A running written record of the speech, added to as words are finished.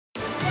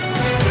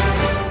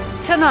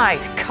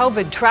Overnight,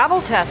 COVID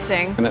travel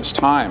testing. And it's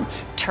time.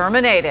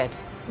 Terminated.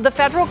 The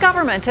federal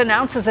government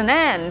announces an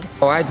end.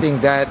 Oh, I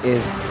think that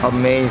is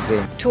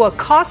amazing. To a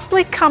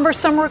costly,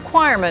 cumbersome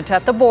requirement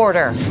at the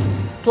border.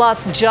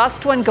 Plus,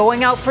 just when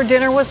going out for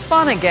dinner was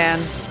fun again.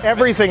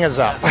 Everything is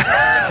up.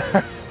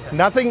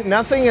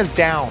 Nothing is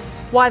down.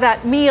 Why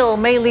that meal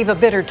may leave a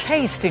bitter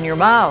taste in your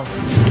mouth.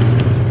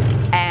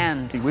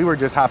 And we were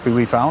just happy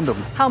we found them.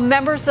 How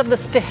members of the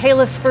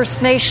Stahelis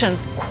First Nation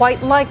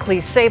quite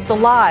likely saved the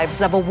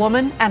lives of a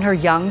woman and her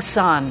young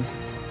son.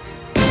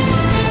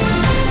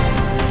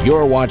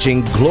 You're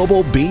watching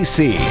Global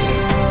BC.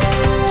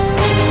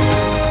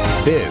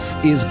 This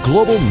is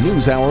Global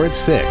News Hour at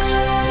 6.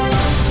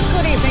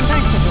 Good evening.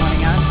 Thanks for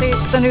joining us.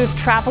 It's the news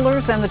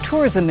travelers and the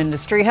tourism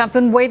industry have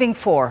been waiting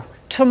for.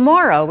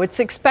 Tomorrow, it's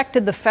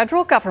expected the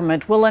federal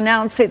government will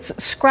announce it's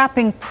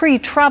scrapping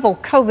pre-travel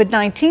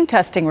COVID-19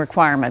 testing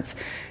requirements.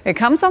 It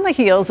comes on the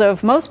heels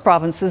of most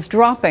provinces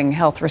dropping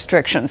health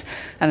restrictions.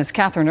 And as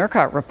Catherine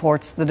Urquhart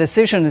reports, the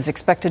decision is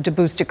expected to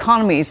boost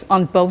economies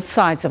on both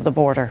sides of the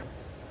border.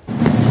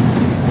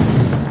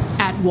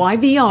 At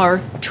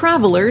YVR,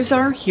 travelers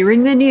are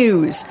hearing the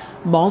news.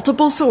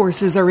 Multiple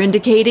sources are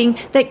indicating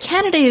that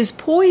Canada is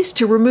poised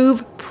to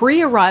remove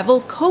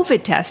pre-arrival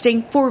COVID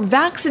testing for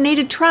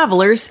vaccinated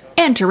travelers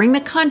entering the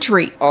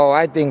country. Oh,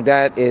 I think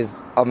that is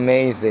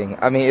amazing.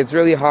 I mean, it's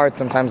really hard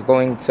sometimes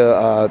going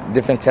to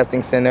different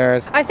testing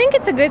centers. I think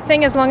it's a good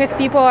thing as long as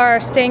people are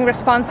staying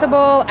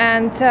responsible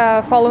and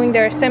following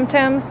their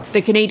symptoms.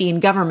 The Canadian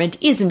government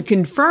isn't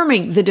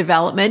confirming the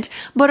development,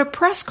 but a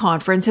press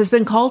conference has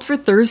been called for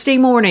Thursday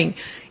morning.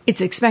 It's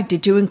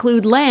expected to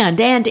include land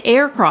and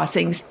air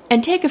crossings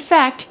and take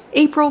effect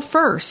April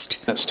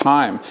 1st. It's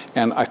time.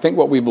 And I think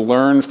what we've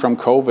learned from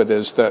COVID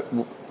is that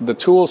the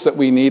tools that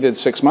we needed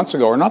 6 months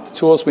ago are not the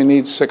tools we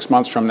need 6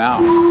 months from now.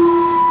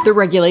 The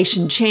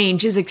regulation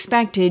change is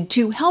expected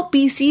to help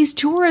BC's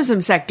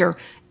tourism sector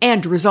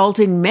and result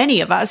in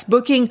many of us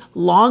booking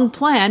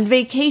long-planned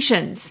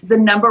vacations. The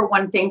number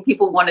one thing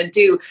people want to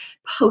do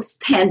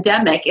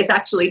post-pandemic is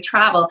actually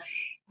travel.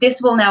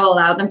 This will now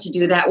allow them to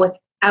do that without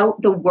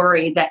the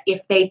worry that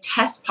if they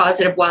test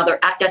positive while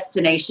they're at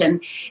destination,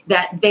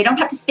 that they don't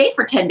have to stay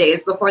for 10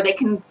 days before they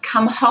can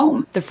come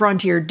home. The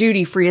Frontier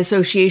Duty Free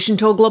Association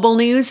told Global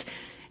News,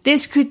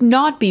 this could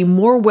not be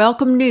more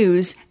welcome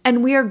news,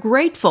 and we are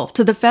grateful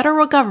to the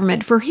federal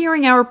government for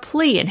hearing our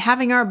plea and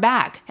having our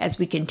back as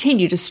we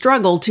continue to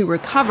struggle to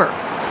recover.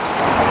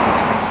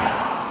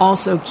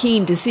 Also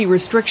keen to see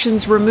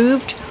restrictions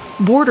removed,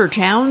 border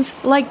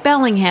towns like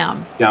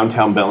Bellingham.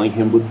 Downtown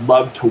Bellingham would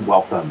love to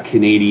welcome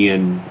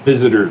Canadian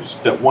visitors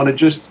that want to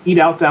just eat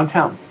out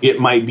downtown. It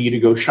might be to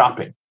go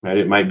shopping, right?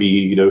 It might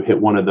be, hit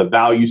one of the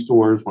value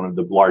stores, one of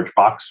the large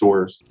box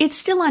stores. It's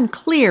still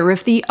unclear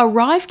if the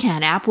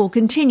ArriveCAN app will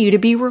continue to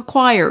be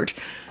required.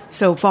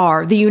 So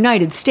far, the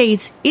United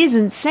States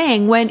isn't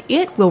saying when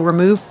it will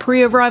remove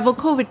pre-arrival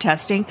COVID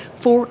testing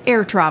for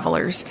air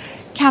travelers.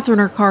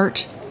 Catherine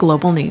Urquhart,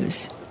 Global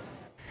News.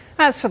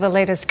 As for the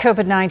latest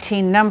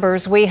COVID-19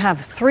 numbers, we have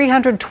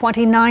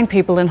 329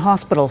 people in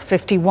hospital.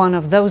 51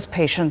 of those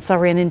patients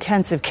are in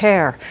intensive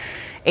care.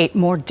 8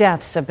 more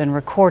deaths have been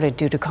recorded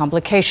due to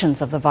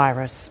complications of the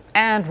virus.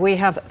 And we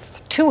have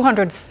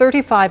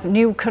 235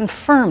 new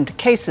confirmed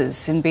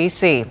cases in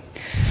BC.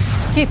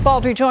 Keith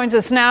Baldry joins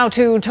us now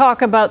to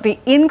talk about the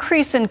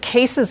increase in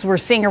cases we're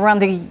seeing around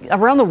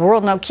the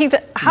world. Now, Keith,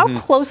 how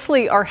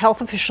closely are health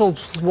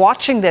officials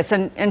watching this,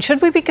 and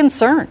should we be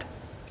concerned?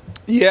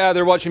 Yeah,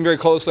 they're watching very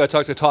closely. I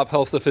talked to top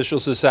health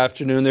officials this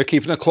afternoon. They're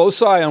keeping a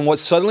close eye on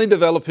what's suddenly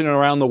developing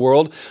around the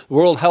world. The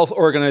World Health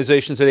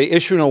Organization today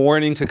issuing a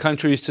warning to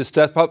countries to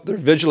step up their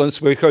vigilance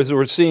because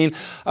we're seeing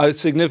a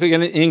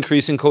significant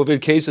increase in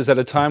COVID cases at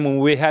a time when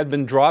we had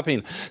been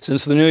dropping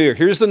since the new year.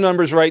 Here's the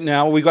numbers right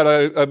now. We got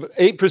a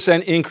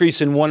 8% increase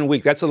in 1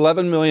 week. That's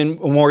 11 million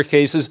more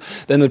cases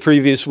than the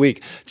previous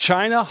week.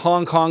 China,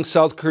 Hong Kong,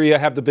 South Korea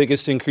have the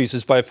biggest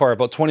increases by far,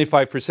 about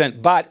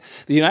 25%. But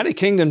the United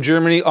Kingdom,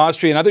 Germany,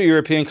 Austria, and other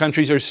European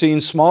countries are seeing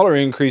smaller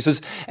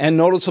increases and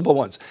noticeable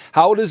ones.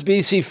 How does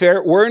BC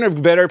fare? We're in a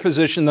better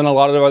position than a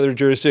lot of other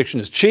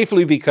jurisdictions,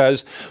 chiefly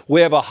because we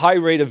have a high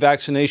rate of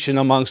vaccination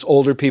amongst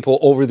older people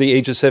over the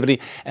age of 70,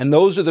 and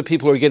those are the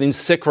people who are getting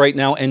sick right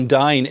now and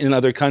dying in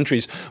other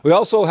countries. We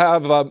also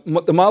have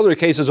the milder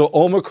cases of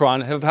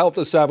Omicron have helped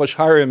establish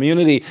higher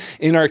immunity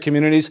in our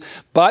communities,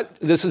 but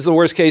this is the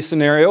worst case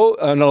scenario,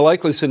 and a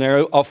likely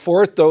scenario. A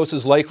 4th dose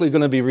is likely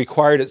going to be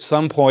required at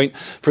some point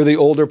for the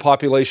older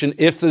population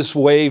if this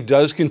wave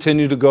does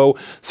continue to go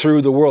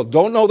through the world.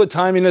 Don't know the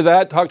timing of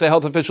that. Talked to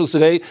health officials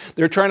today.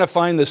 They're trying to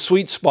find the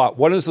sweet spot.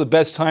 When is the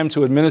best time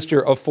to administer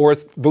a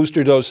 4th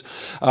booster dose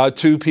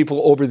to people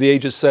over the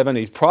age of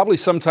 70? Probably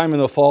sometime in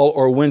the fall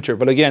or winter.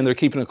 But again, they're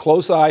keeping a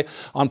close eye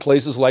on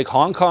places like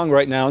Hong Kong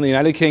right now in the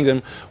United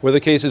Kingdom, where the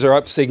cases are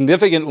up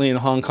significantly in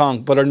Hong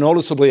Kong, but are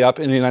noticeably up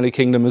in the United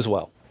Kingdom as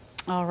well.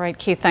 All right,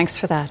 Keith, thanks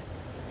for that.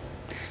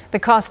 The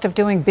cost of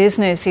doing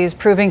business is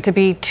proving to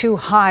be too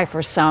high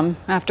for some.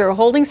 After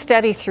holding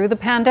steady through the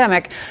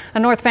pandemic, a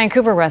North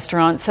Vancouver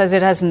restaurant says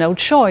it has no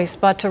choice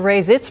but to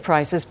raise its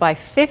prices by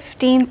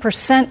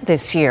 15%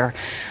 this year.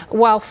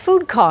 While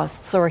food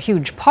costs are a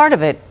huge part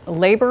of it,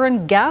 labor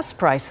and gas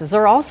prices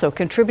are also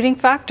contributing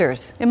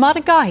factors. Imad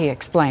Agahi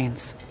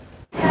explains.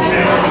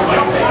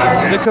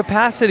 The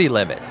capacity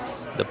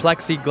limits, the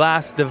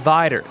plexiglass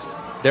dividers,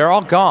 they're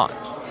all gone.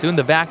 Soon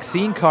the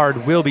vaccine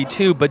card will be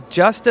too, but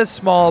just as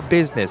small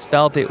business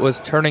felt it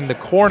was turning the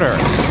corner,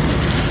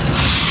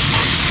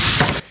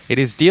 it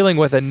is dealing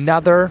with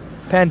another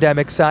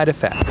pandemic side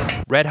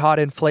effect, red-hot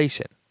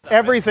inflation.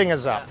 Everything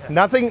is up.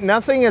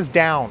 Nothing is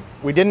down.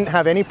 We didn't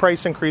have any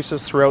price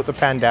increases throughout the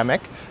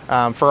pandemic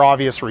for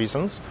obvious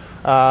reasons,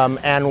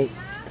 and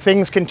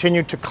things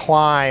continued to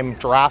climb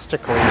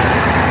drastically.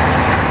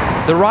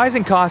 The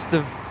rising cost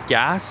of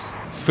gas,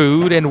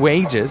 food and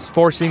wages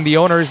forcing the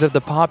owners of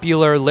the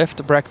popular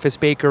Lift Breakfast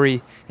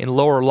Bakery in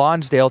Lower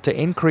Lonsdale to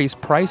increase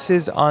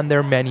prices on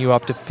their menu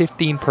up to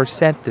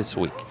 15% this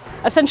week.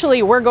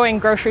 Essentially, we're going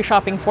grocery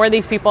shopping for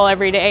these people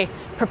every day,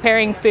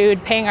 preparing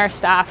food, paying our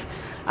staff,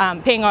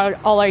 paying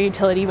all our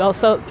utility bills.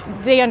 So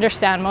they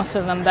understand, most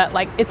of them, that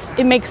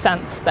it makes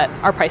sense that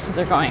our prices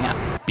are going up.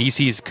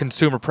 BC's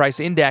Consumer Price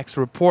Index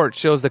report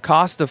shows the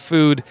cost of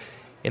food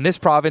in this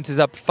province is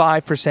up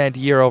 5%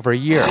 year over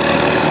year.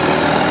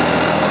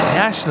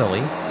 Nationally,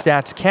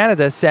 Stats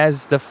Canada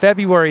says the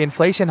February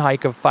inflation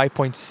hike of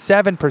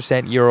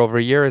 5.7% year over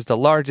year is the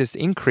largest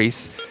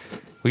increase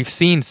we've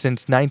seen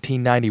since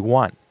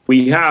 1991.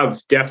 We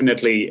have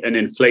definitely an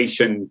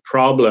inflation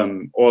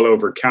problem all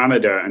over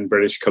Canada, and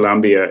British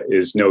Columbia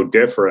is no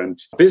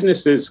different.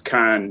 Businesses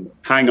can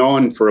hang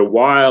on for a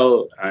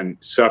while and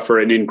suffer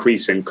an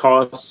increase in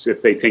costs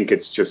if they think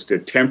it's just a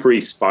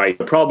temporary spike.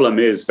 The problem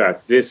is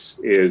that this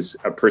is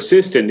a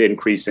persistent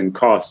increase in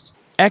costs.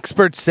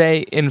 Experts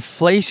say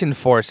inflation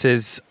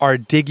forces are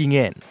digging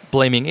in,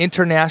 blaming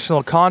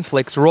international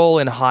conflicts' role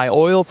in high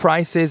oil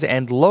prices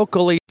and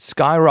locally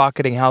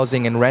skyrocketing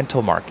housing and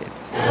rental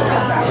markets.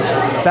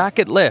 Back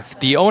at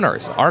Lyft, the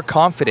owners are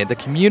confident the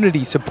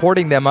community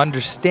supporting them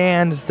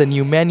understands the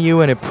new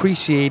menu and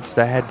appreciates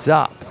the heads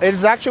up. It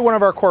is actually one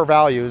of our core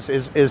values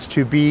is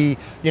to be,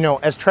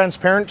 as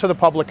transparent to the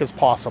public as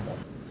possible.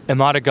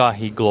 Imad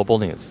Agahi, Global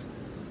News.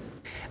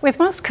 With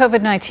most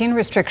COVID-19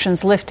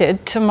 restrictions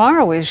lifted,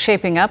 tomorrow is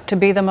shaping up to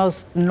be the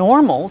most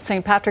normal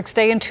St. Patrick's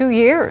Day in 2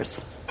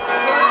 years.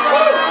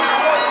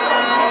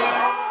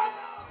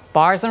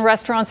 Bars and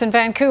restaurants in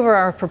Vancouver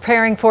are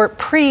preparing for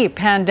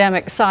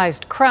pre-pandemic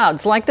sized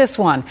crowds like this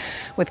one.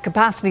 With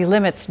capacity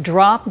limits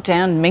dropped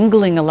and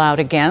mingling allowed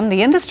again,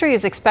 the industry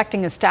is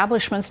expecting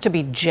establishments to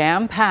be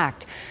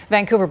jam-packed.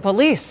 Vancouver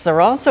police are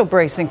also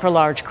bracing for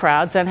large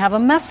crowds and have a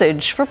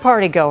message for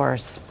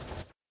partygoers.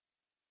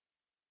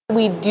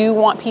 We do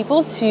want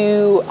people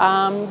to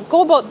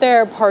go about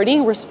their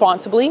partying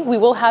responsibly. We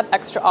will have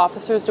extra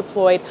officers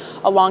deployed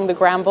along the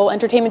Granville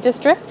Entertainment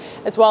District,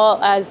 as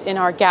well as in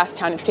our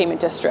Gastown Entertainment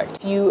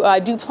District. You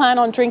do plan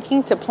on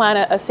drinking, to plan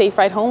a safe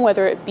ride home,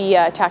 whether it be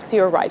a taxi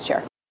or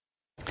rideshare.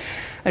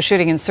 A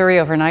shooting in Surrey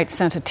overnight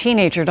sent a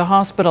teenager to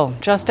hospital.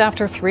 Just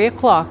after 3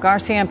 o'clock,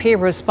 RCMP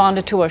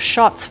responded to a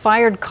shots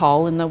fired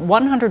call in the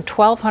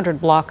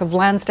 100-1200 block of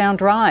Lansdowne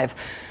Drive.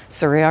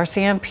 Surrey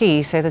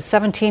RCMP say the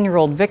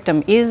 17-year-old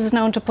victim is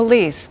known to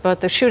police, but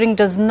the shooting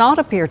does not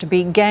appear to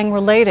be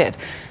gang-related.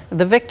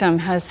 The victim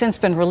has since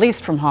been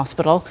released from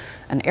hospital.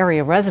 An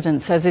area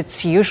resident says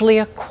it's usually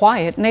a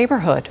quiet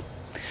neighborhood.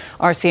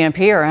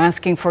 RCMP are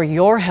asking for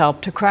your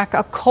help to crack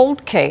a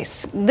cold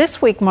case.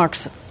 This week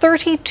marks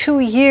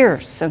 32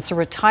 years since a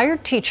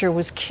retired teacher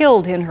was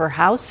killed in her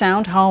Howe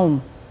Sound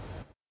home.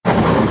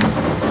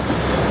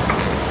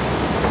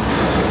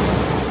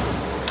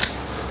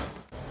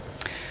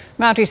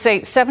 Mounties say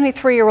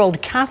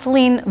 73-year-old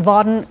Kathleen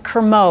Vauden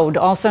Kermode,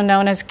 also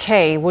known as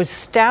Kay, was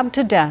stabbed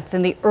to death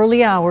in the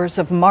early hours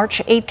of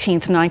March 18,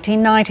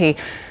 1990,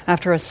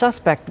 after a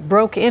suspect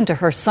broke into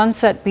her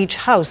Sunset Beach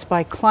house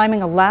by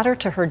climbing a ladder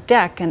to her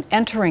deck and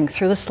entering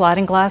through the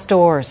sliding glass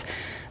doors.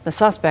 The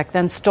suspect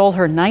then stole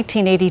her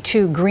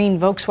 1982 green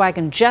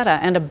Volkswagen Jetta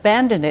and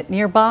abandoned it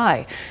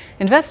nearby.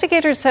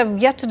 Investigators have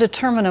yet to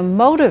determine a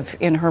motive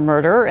in her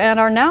murder and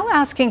are now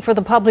asking for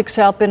the public's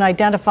help in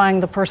identifying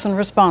the person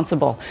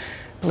responsible.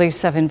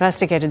 Police have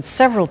investigated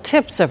several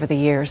tips over the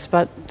years,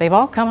 but they've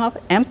all come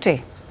up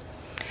empty.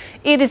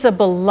 It is a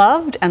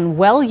beloved and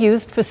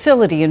well-used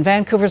facility in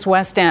Vancouver's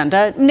West End,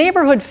 a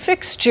neighborhood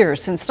fixture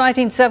since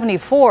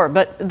 1974,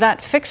 but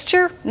that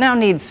fixture now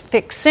needs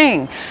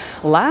fixing.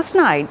 Last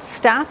night,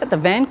 staff at the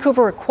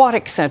Vancouver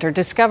Aquatic Centre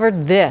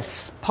discovered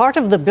this, part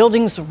of the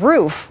building's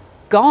roof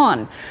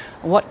gone.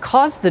 What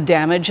caused the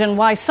damage and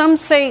why some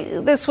say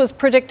this was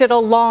predicted a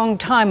long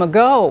time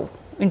ago,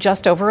 in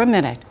just over a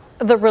minute.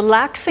 The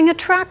relaxing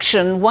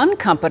attraction one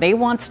company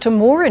wants to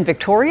moor in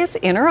Victoria's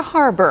Inner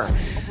Harbor.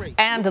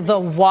 And the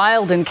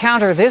wild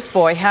encounter this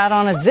boy had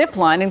on a zip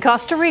line in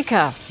Costa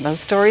Rica. Those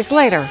stories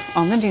later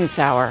on the News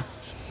Hour.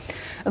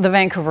 The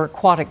Vancouver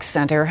Aquatic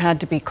Centre had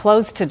to be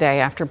closed today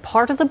after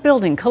part of the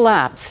building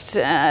collapsed.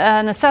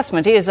 An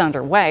assessment is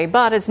underway,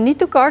 but as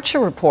Neetu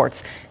Garcha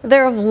reports,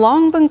 there have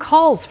long been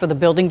calls for the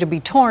building to be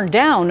torn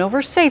down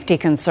over safety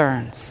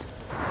concerns.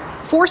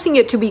 Forcing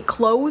it to be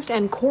closed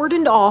and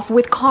cordoned off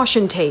with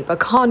caution tape, a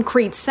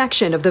concrete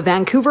section of the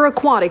Vancouver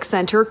Aquatic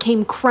Centre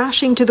came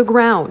crashing to the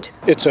ground.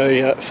 It's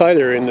a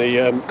failure in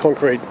the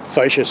concrete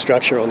fascia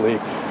structure on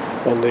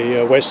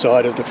the west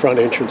side of the front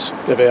entrance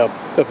of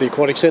the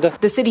aquatic centre.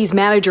 The city's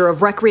manager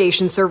of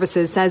recreation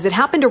services says it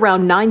happened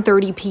around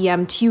 9:30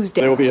 p.m.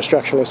 Tuesday. There will be a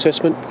structural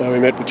assessment. We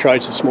met with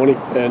trades this morning,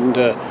 and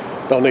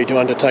they'll need to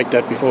undertake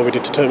that before we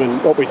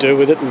determine what we do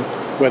with it and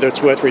whether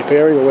it's worth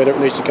repairing or whether it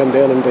needs to come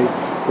down and be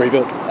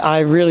rebuilt. I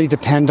really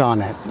depend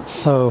on it,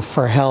 so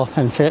for health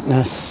and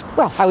fitness.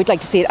 Well, I would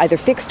like to see it either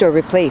fixed or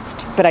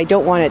replaced, but I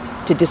don't want it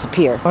to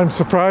disappear. I'm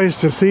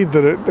surprised to see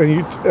that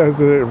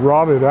it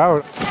rotted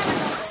out.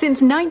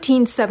 Since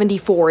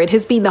 1974, it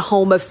has been the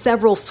home of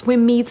several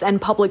swim meets and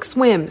public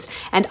swims.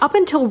 And up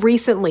until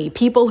recently,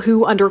 people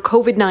who, under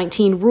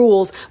COVID-19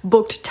 rules,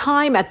 booked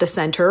time at the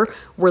centre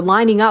were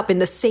lining up in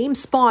the same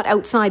spot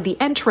outside the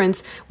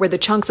entrance where the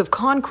chunks of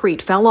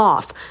concrete fell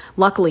off.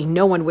 Luckily,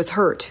 no one was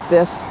hurt.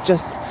 This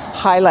just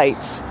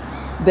highlights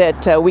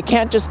that we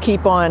can't just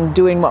keep on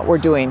doing what we're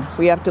doing.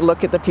 We have to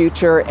look at the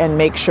future and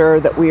make sure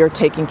that we are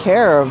taking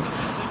care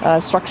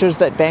of structures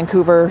that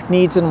Vancouver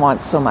needs and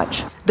wants so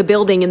much. The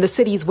building in the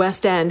city's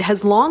West End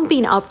has long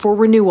been up for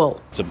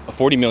renewal. It's a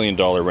 $40 million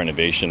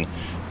renovation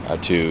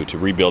to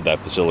rebuild that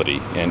facility,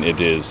 and it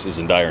is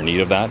in dire need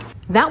of that.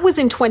 That was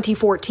in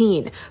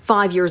 2014.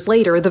 5 years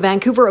later, the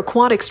Vancouver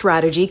Aquatic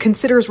Strategy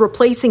considers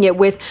replacing it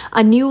with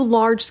a new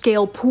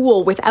large-scale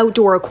pool with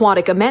outdoor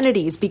aquatic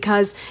amenities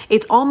because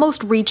it's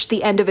almost reached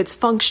the end of its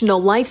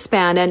functional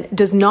lifespan and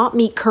does not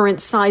meet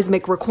current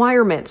seismic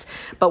requirements.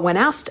 But when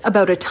asked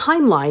about a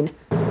timeline,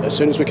 as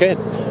soon as we can.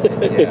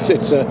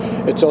 It's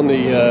on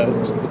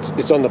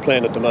the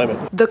plan at the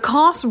moment. The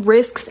costs,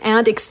 risks,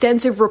 and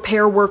extensive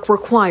repair work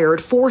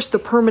required forced the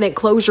permanent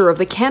closure of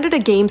the Canada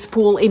Games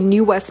pool in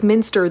New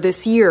Westminster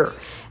this year.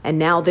 And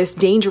now this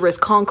dangerous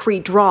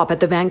concrete drop at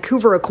the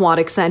Vancouver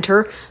Aquatic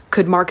Centre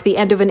could mark the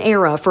end of an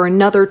era for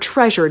another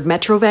treasured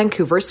Metro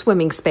Vancouver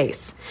swimming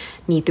space.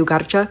 Neetu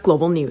Garcha,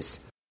 Global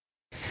News.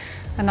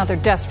 Another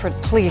desperate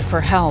plea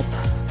for help.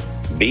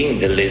 Being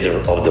the leader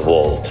of the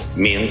world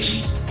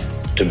means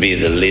to be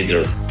the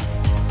leader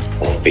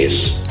of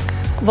peace.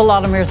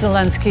 Volodymyr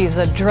Zelensky's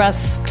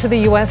address to the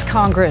U.S.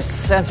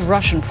 Congress as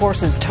Russian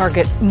forces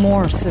target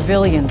more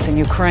civilians in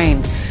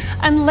Ukraine.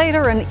 And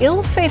later, an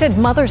ill-fated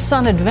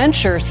mother-son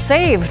adventure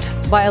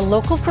saved by a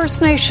local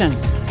First Nation.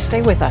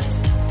 Stay with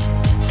us.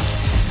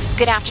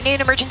 Good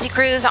afternoon. Emergency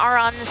crews are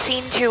on the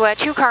scene to a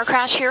two-car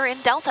crash here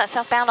in Delta,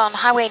 southbound on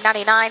Highway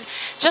 99,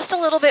 just a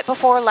little bit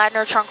before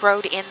Ladner Trunk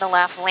Road in the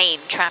left lane.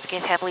 Traffic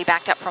is heavily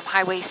backed up from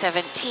Highway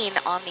 17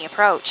 on the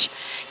approach.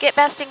 Get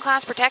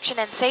best-in-class protection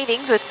and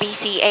savings with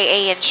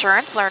BCAA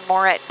Insurance. Learn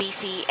more at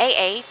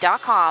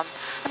bcaa.com.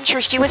 I'm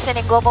Trish Jewison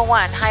in Global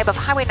One, high above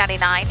Highway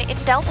 99 in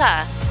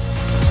Delta.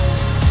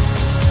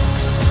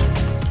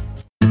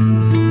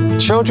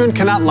 Children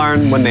cannot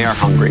learn when they are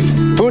hungry.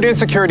 Food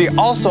insecurity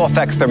also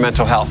affects their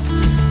mental health.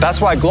 That's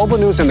why Global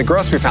News and the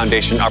Grocery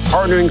Foundation are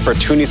partnering for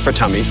Toonies for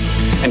Tummies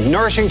and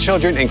nourishing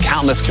children in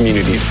countless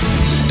communities.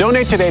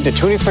 Donate today to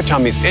Toonies for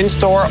Tummies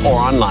in-store or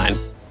online.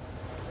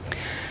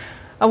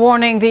 A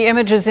warning, the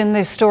images in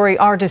this story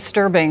are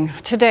disturbing.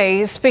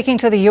 Today, speaking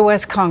to the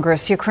U.S.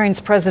 Congress, Ukraine's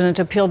president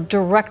appealed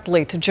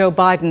directly to Joe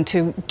Biden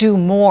to do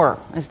more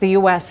as the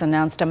U.S.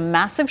 announced a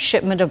massive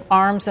shipment of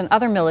arms and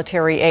other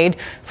military aid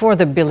for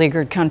the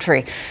beleaguered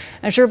country.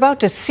 As you're about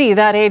to see,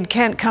 that aid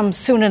can't come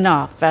soon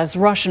enough as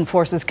Russian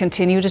forces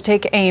continue to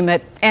take aim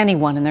at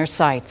anyone in their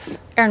sights.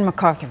 Aaron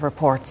MacArthur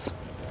reports.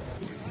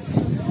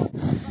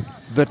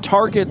 The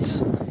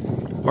targets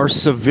are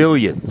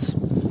civilians.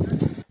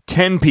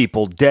 10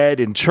 people dead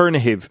in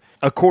Chernihiv,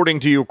 according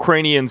to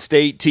Ukrainian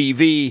state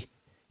TV,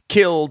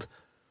 killed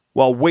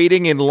while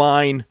waiting in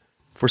line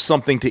for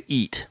something to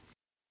eat.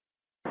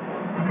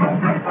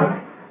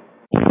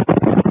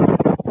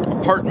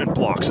 Apartment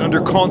blocks under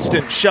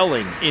constant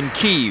shelling in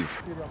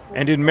Kyiv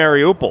and in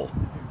Mariupol.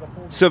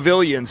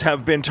 Civilians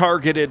have been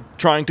targeted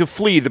trying to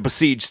flee the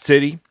besieged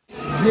city.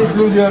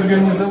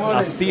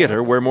 A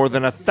theater where more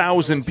than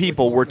 1,000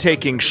 people were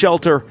taking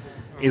shelter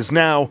is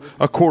now,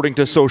 according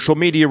to social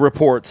media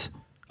reports,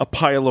 a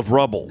pile of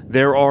rubble.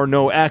 There are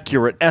no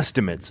accurate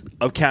estimates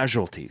of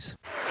casualties.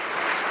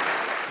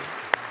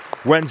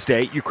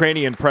 Wednesday,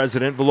 Ukrainian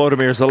President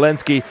Volodymyr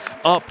Zelensky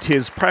upped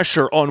his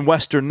pressure on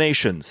Western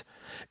nations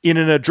in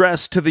an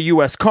address to the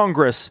U.S.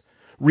 Congress,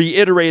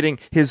 reiterating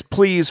his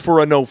pleas for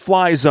a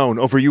no-fly zone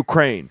over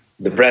Ukraine.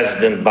 The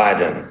President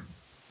Biden,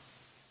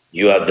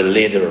 you are the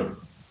leader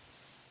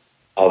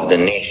of the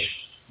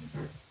nation,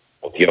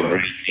 of your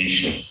great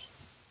nation.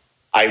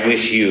 I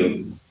wish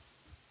you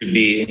to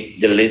be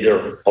the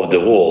leader of the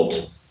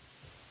world.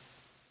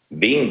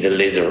 Being the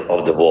leader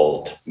of the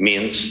world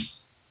means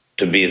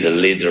to be the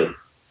leader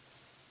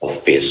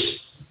of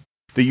peace.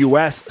 The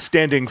U.S.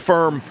 standing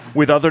firm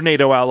with other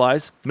NATO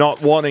allies,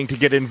 not wanting to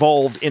get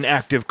involved in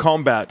active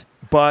combat,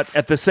 but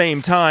at the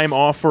same time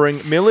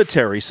offering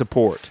military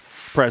support.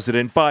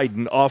 President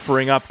Biden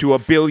offering up to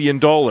 $1 billion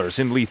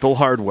in lethal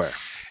hardware.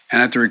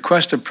 And at the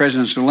request of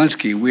President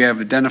Zelensky, we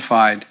have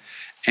identified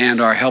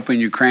and are helping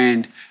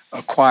Ukraine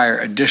acquire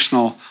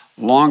additional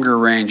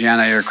longer-range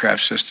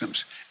anti-aircraft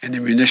systems and the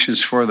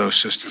munitions for those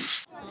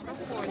systems.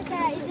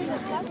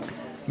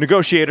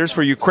 Negotiators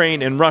for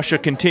Ukraine and Russia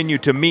continue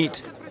to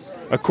meet.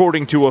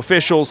 According to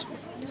officials,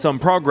 some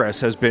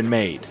progress has been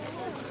made.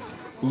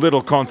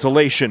 Little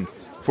consolation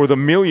for the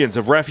millions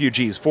of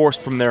refugees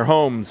forced from their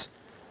homes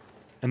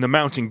and the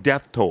mounting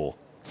death toll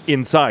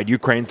inside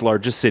Ukraine's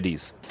largest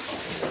cities.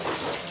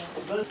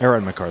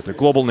 Aaron MacArthur,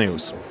 Global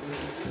News.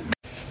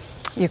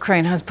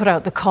 Ukraine has put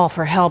out the call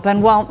for help,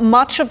 and while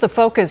much of the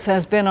focus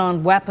has been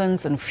on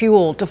weapons and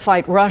fuel to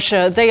fight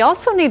Russia, they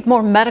also need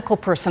more medical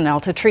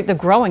personnel to treat the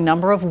growing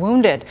number of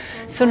wounded.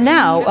 So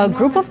now, a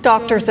group of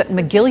doctors at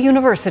McGill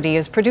University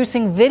is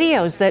producing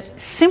videos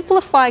that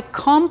simplify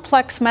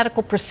complex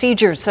medical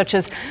procedures, such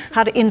as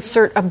how to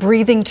insert a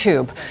breathing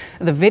tube.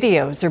 The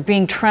videos are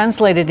being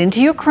translated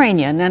into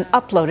Ukrainian and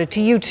uploaded to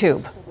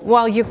YouTube.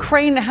 While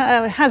Ukraine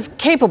has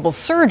capable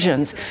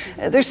surgeons,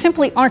 there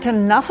simply aren't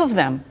enough of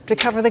them to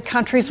cover the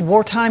country's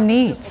wartime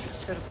needs.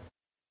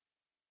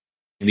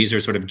 These are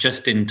sort of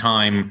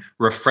just-in-time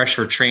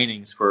refresher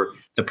trainings for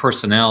the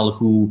personnel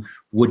who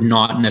would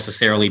not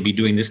necessarily be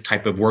doing this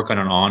type of work on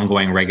an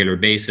ongoing regular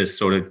basis,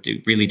 sort of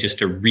really just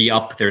to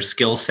re-up their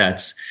skill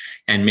sets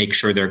and make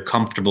sure they're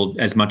comfortable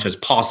as much as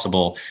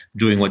possible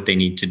doing what they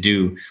need to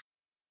do.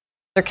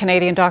 The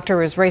Canadian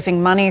doctor is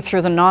raising money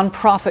through the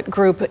nonprofit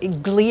group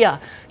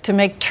Iglia to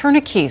make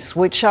tourniquets,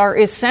 which are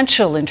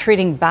essential in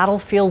treating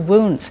battlefield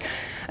wounds.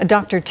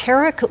 Dr.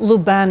 Tarek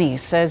Lubani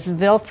says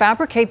they'll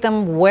fabricate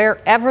them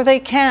wherever they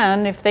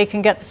can if they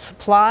can get the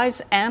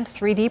supplies and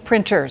 3D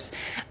printers.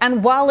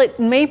 And while it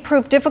may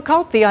prove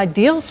difficult, the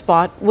ideal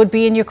spot would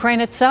be in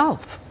Ukraine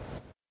itself.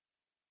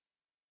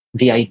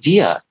 The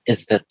idea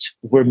is that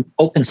we're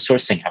open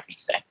sourcing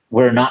everything.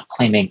 We're not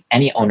claiming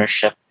any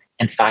ownership.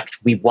 In fact,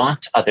 we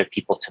want other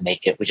people to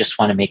make it. We just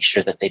want to make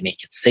sure that they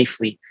make it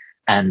safely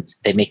and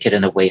they make it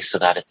in a way so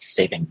that it's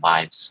saving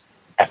lives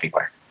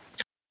everywhere.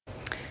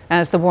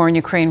 As the war in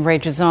Ukraine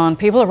rages on,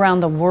 people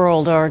around the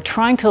world are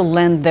trying to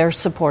lend their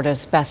support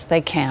as best they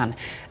can.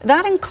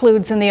 That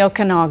includes in the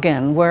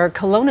Okanagan, where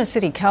Kelowna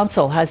City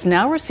Council has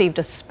now received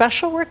a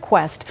special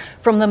request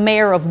from the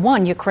mayor of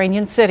one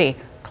Ukrainian city.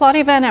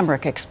 Claudia Van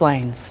Emmerich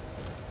explains.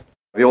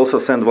 We also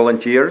send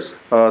volunteers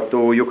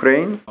to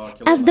Ukraine.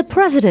 As the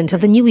president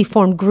of the newly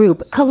formed group,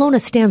 Kelowna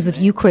Stands with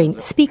Ukraine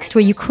speaks to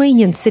a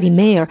Ukrainian city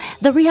mayor.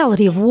 The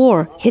reality of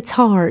war hits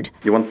hard.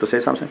 You want to say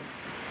something?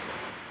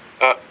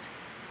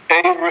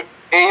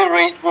 Air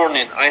raid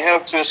warning. I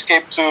have to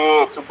escape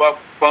to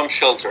bomb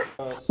shelter.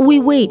 We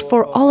wait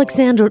for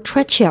Alexander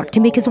Tretiak to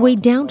make his way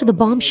down to the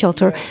bomb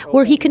shelter,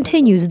 where he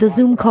continues the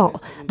Zoom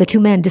call. The two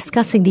men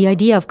discussing the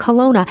idea of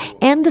Kelowna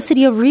and the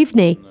city of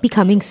Rivne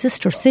becoming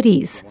sister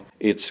cities.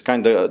 It's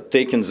kind of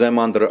taking them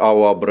under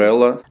our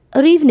umbrella.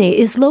 Rivne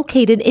is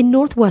located in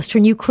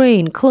northwestern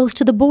Ukraine, close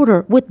to the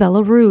border with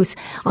Belarus.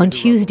 On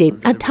Tuesday,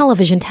 a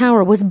television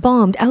tower was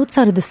bombed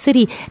outside of the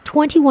city.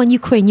 21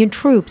 Ukrainian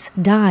troops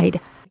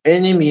died.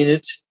 Any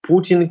minute,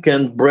 Putin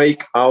can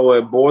break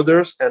our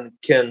borders and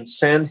can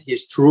send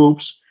his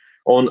troops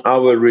on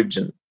our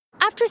region.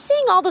 After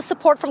seeing all the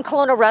support from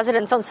Kelowna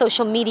residents on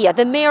social media,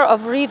 the mayor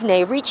of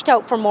Rivne reached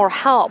out for more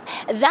help.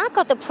 That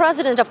got the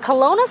president of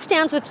Kelowna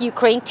Stands with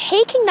Ukraine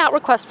taking that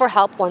request for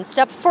help one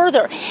step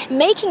further,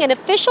 making an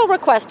official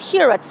request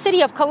here at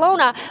City of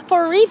Kelowna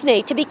for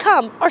Rivne to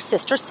become our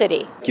sister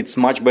city. It's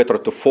much better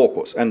to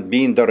focus and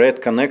be in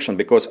direct connection,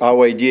 because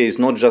our idea is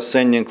not just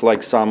sending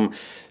like some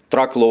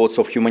truckloads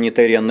of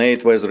humanitarian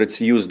aid, whether it's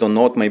used or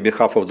not, maybe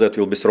half of that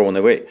will be thrown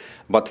away.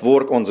 But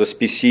work on the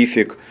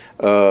specific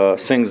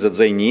things that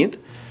they need,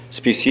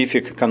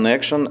 specific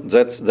connection,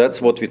 that's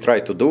what we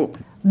try to do.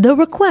 The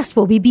request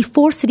will be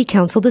before City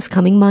Council this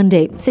coming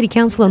Monday. City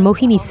Councillor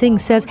Mohini Singh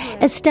says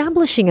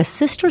establishing a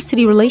sister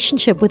city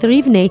relationship with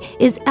Rivne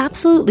is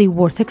absolutely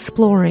worth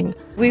exploring.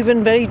 We've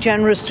been very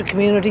generous to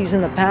communities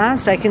in the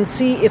past. I can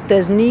see if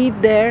there's need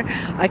there.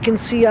 I can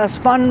see us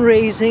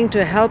fundraising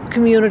to help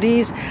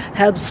communities,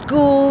 help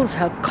schools,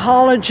 help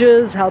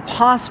colleges, help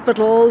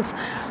hospitals,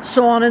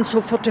 so on and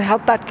so forth, to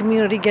help that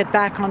community get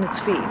back on its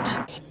feet.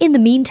 In the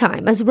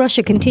meantime, as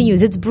Russia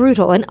continues its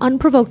brutal and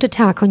unprovoked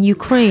attack on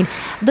Ukraine,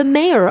 the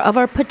mayor of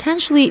our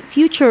potentially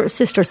future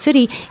sister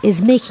city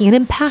is making an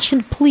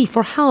impassioned plea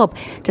for help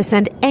to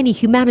send any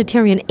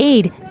humanitarian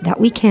aid that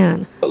we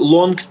can.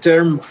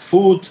 Long-term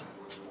food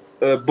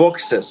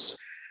boxes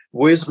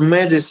with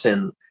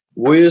medicine,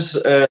 with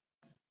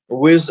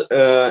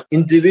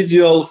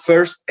individual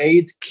first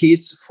aid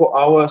kits for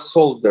our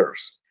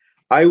soldiers.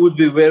 I would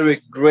be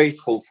very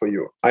grateful for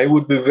you. I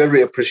would be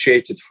very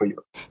appreciated for you.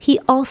 He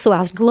also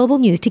asked Global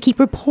News to keep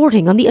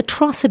reporting on the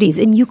atrocities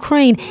in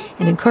Ukraine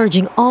and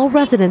encouraging all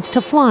residents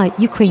to fly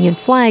Ukrainian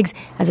flags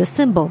as a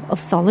symbol of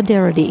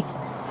solidarity.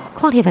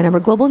 Claudia Van Emmer,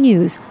 Global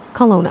News,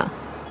 Kelowna.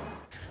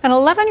 An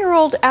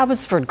 11-year-old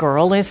Abbotsford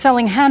girl is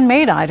selling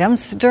handmade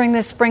items during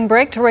this spring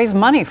break to raise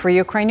money for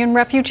Ukrainian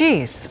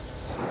refugees.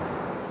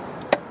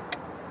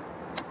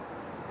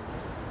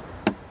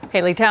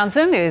 Haley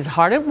Townsend is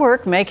hard at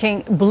work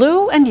making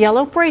blue and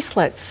yellow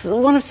bracelets,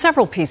 one of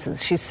several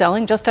pieces she's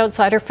selling just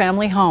outside her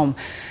family home.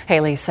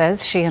 Haley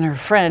says she and her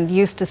friend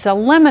used to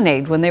sell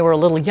lemonade when they were a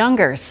little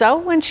younger. So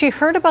when she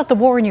heard about the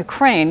war in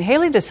Ukraine,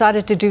 Haley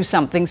decided to do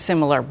something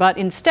similar, but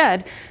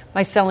instead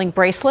by selling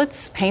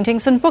bracelets,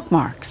 paintings, and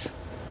bookmarks.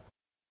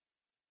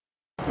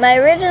 My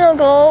original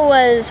goal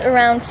was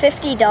around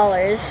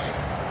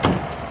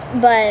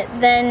 $50,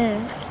 but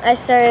then I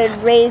started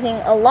raising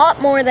a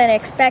lot more than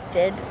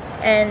expected,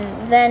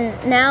 and then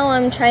now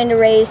I'm trying to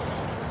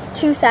raise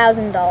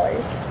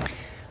 $2,000.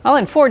 Well,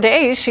 in 4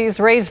 days, she's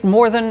raised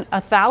more than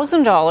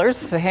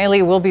 $1,000.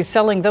 Haley will be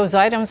selling those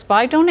items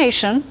by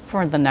donation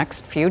for the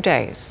next few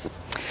days.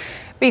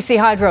 BC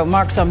Hydro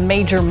marks a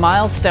major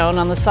milestone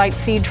on the Site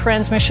C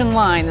transmission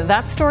line.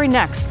 That story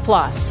next.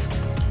 Plus,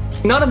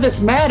 none of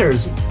this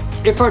matters.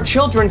 If our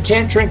children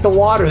can't drink the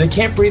water, they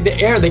can't breathe the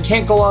air, they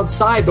can't go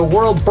outside, the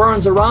world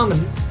burns around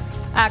them.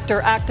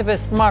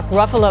 Actor-activist Mark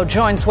Ruffalo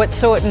joins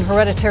Wet'suwet'en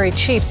Hereditary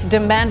Chiefs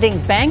demanding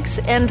banks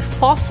end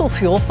fossil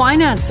fuel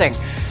financing.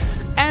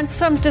 And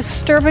some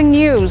disturbing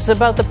news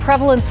about the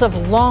prevalence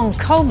of long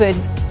COVID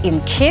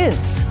in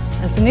kids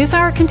as the News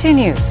Hour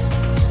continues.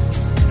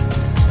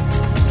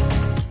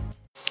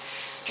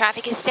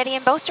 Traffic is steady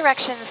in both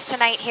directions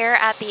tonight here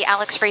at the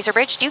Alex Fraser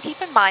Bridge. Do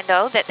keep in mind,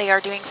 though, that they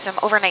are doing some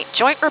overnight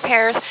joint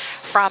repairs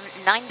from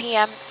 9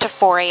 p.m. to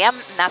 4 a.m.,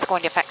 and that's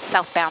going to affect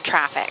southbound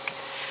traffic.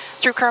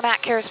 Through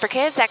Kermac Cares for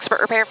Kids,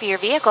 expert repair for your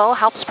vehicle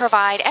helps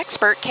provide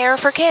expert care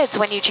for kids.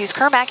 When you choose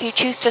Kermac, you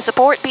choose to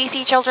support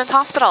BC Children's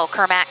Hospital.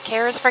 Kermac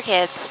Cares for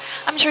Kids.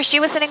 I'm Trish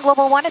Jewison in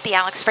Global One at the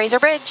Alex Fraser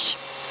Bridge.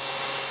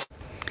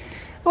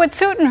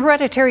 Wet'suwet'en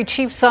Hereditary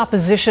Chiefs'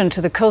 opposition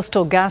to the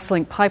Coastal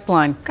GasLink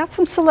pipeline got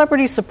some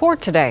celebrity support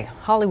today.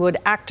 Hollywood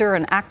actor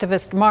and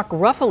activist Mark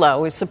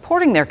Ruffalo is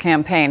supporting their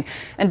campaign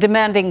and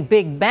demanding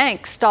big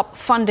banks stop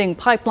funding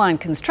pipeline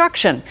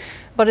construction.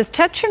 But as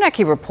Ted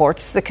Chernecki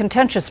reports, the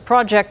contentious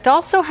project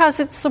also has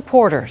its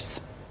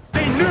supporters.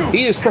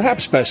 He is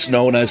perhaps best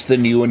known as the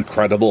new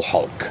Incredible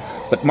Hulk.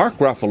 But Mark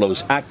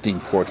Ruffalo's acting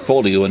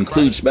portfolio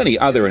includes many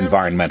other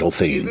environmental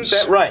themes.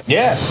 Isn't that right?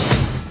 Yes.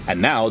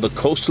 And now the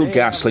Coastal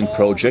GasLink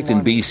project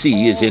in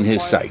BC is in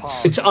his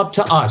sights. It's up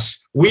to us.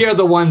 We are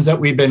the ones that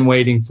we've been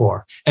waiting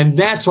for. And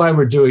that's why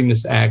we're doing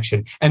this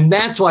action. And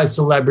that's why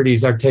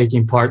celebrities are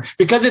taking part,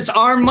 because it's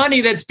our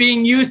money that's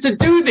being used to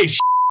do this shit.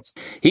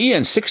 He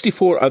and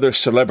 64 other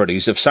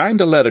celebrities have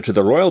signed a letter to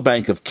the Royal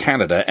Bank of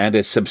Canada and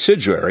its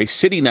subsidiary,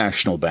 City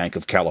National Bank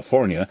of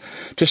California,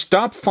 to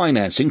stop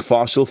financing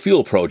fossil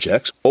fuel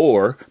projects,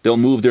 or they'll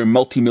move their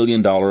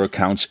multi-million-dollar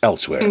accounts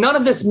elsewhere. None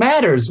of this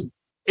matters.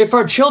 If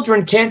our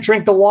children can't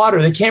drink the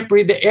water, they can't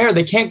breathe the air,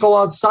 they can't go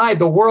outside,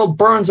 the world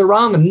burns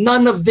around them.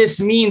 None of this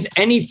means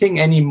anything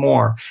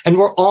anymore. And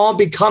we're all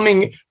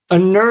becoming a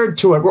nerd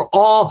to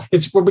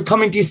it. We're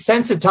becoming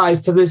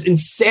desensitized to this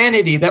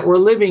insanity that we're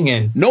living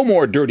in. No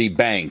More Dirty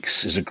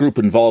Banks is a group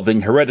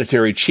involving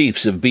hereditary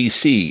chiefs of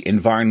BC,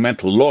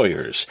 environmental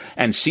lawyers,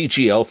 and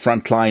CGL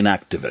frontline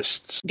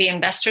activists. The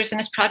investors in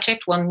this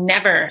project will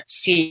never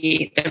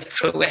see the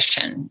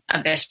fruition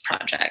of this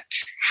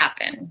project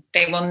happen.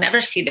 They will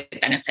never see the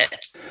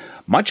benefits.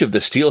 Much of the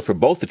steel for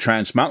both the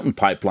Trans Mountain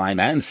Pipeline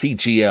and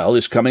CGL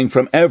is coming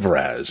from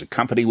Evraz, a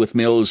company with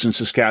mills in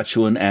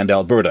Saskatchewan and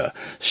Alberta.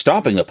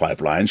 Stopping the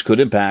pipelines could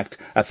impact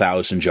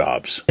 1,000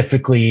 jobs.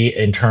 Specifically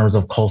in terms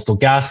of Coastal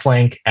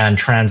GasLink and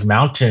Trans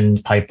Mountain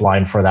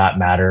Pipeline, for that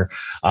matter,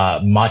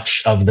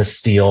 much of the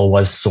steel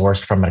was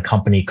sourced from a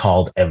company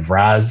called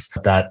Evraz.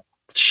 That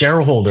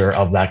shareholder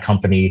of that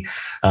company,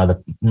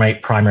 the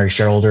primary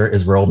shareholder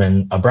is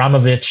Roman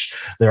Abramovich.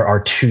 There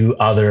are two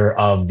other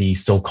of the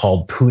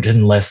so-called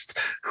Putin list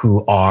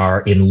who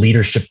are in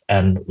leadership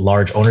and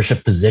large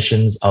ownership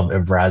positions of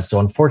Evraz. So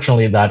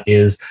unfortunately, that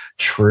is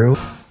true.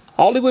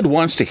 Hollywood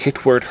wants to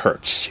hit where it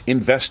hurts,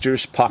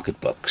 investors'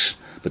 pocketbooks.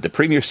 But the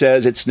Premier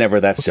says it's never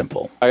that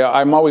simple.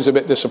 I'm always a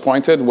bit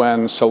disappointed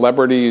when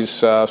celebrities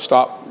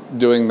stop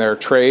doing their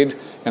trade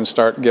and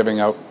start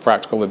giving out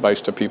practical advice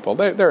to people.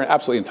 They're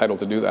absolutely entitled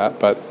to do that,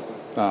 but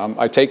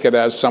I take it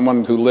as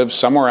someone who lives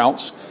somewhere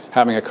else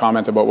having a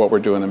comment about what we're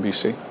doing in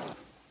BC.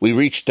 We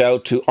reached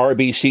out to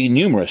RBC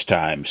numerous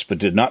times, but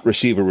did not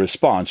receive a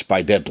response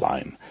by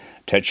deadline.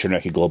 Ted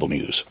Chernecki, Global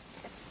News.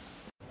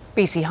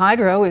 BC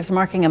Hydro is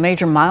marking a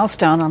major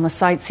milestone on the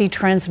Site C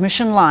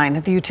transmission line.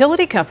 The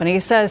utility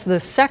company says the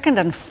second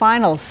and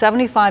final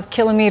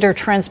 75-kilometer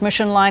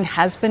transmission line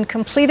has been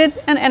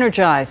completed and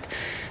energized.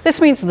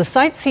 This means the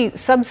Site C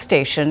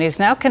substation is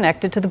now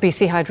connected to the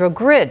BC Hydro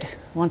grid.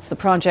 Once the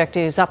project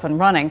is up and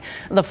running,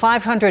 the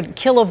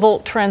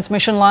 500-kilovolt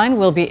transmission line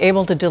will be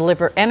able to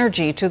deliver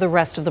energy to the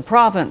rest of the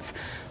province.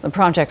 The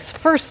project's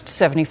first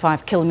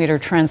 75-kilometer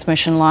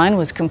transmission line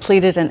was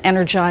completed and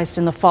energized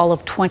in the fall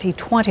of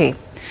 2020.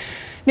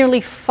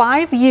 Nearly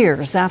 5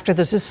 years after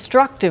the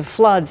destructive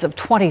floods of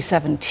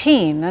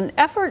 2017, an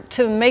effort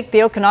to make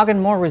the Okanagan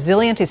more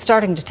resilient is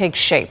starting to take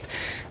shape.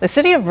 The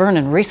city of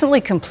Vernon recently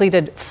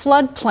completed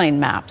floodplain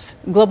maps.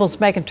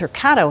 Global's Megan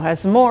Turcato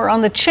has more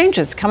on the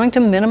changes coming to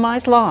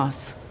minimize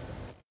loss.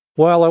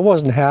 Well, I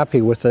wasn't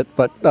happy with it,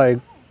 but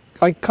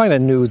I kind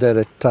of knew that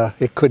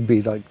it could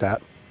be like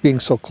that,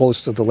 being so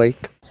close to the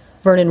lake.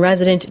 Vernon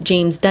resident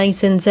James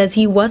Dyson says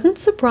he wasn't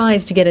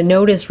surprised to get a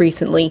notice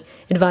recently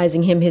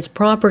advising him his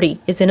property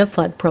is in a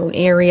flood-prone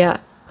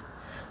area.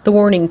 The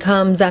warning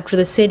comes after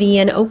the city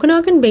and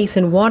Okanagan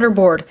Basin Water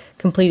Board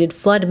completed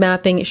flood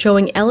mapping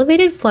showing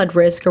elevated flood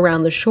risk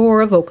around the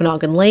shore of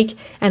Okanagan Lake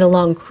and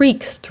along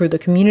creeks through the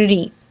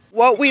community.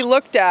 What we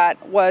looked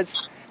at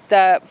was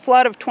the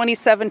flood of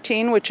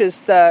 2017, which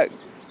is the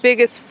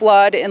biggest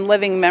flood in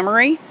living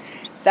memory.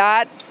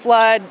 That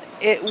flood,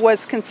 it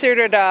was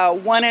considered a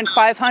 1 in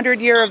 500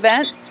 year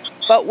event,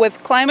 but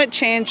with climate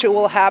change, it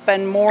will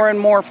happen more and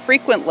more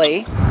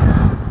frequently.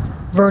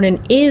 Vernon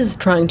is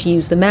trying to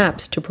use the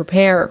maps to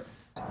prepare.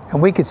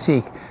 And we could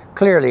see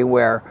clearly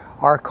where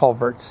our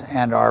culverts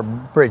and our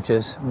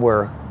bridges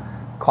were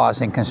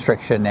causing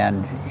constriction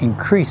and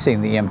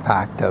increasing the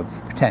impact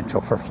of potential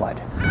for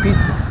flood.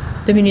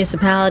 The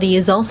municipality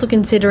is also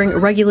considering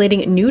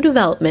regulating new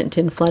development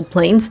in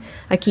floodplains.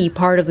 A key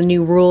part of the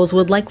new rules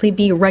would likely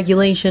be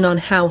regulation on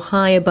how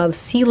high above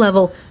sea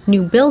level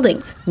new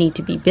buildings need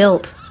to be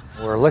built.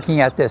 We're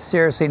looking at this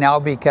seriously now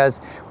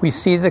because we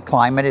see the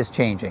climate is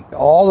changing.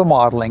 All the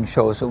modeling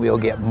shows that we'll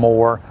get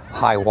more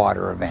high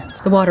water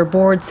events. The Water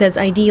Board says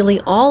ideally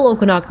all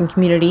Okanagan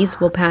communities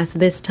will pass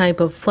this type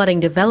of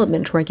flooding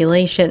development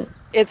regulation.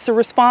 It's a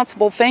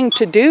responsible thing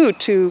to do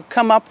to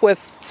come up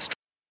with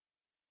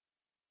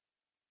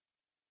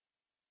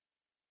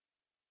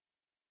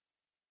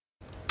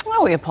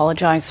Well, we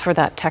apologize for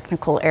that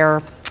technical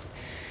error.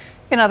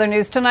 In other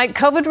news tonight,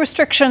 COVID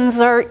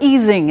restrictions are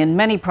easing in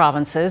many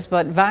provinces,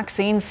 but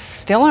vaccines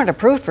still aren't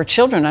approved for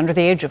children under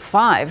the age of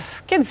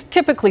 5. Kids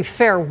typically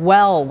fare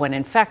well when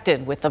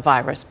infected with the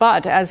virus,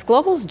 but as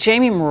Global's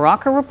Jamie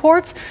Maraca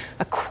reports,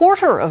 a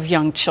quarter of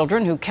young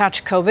children who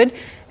catch COVID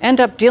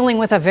end up dealing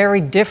with a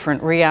very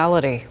different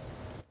reality.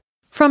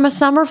 From a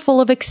summer full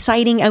of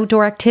exciting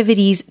outdoor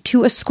activities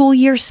to a school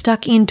year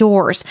stuck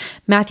indoors,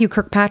 Matthew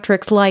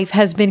Kirkpatrick's life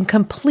has been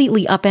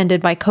completely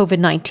upended by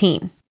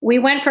COVID-19. We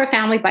went for a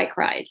family bike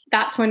ride.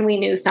 That's when we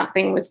knew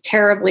something was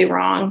terribly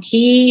wrong.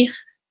 He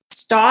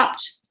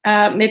stopped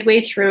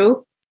midway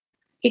through.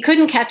 He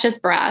couldn't catch his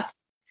breath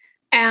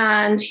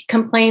and he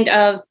complained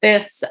of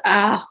this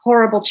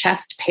horrible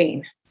chest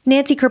pain.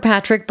 Nancy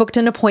Kirkpatrick booked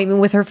an appointment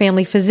with her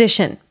family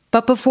physician.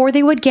 But before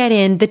they would get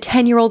in, the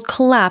 10-year-old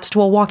collapsed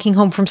while walking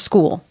home from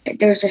school.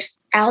 There's this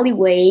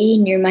alleyway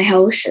near my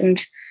house and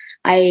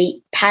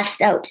I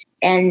passed out.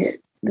 And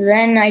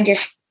then I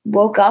just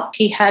woke up.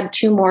 He had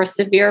 2 more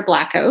severe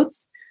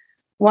blackouts.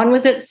 One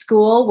was at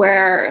school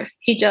where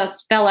he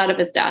just fell out of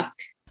his desk.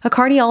 A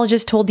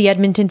cardiologist told the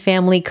Edmonton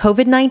family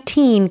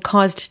COVID-19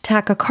 caused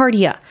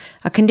tachycardia,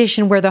 a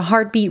condition where the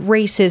heartbeat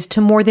races to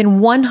more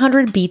than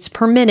 100 beats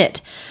per minute.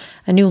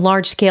 A new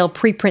large-scale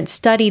preprint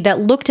study that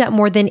looked at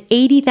more than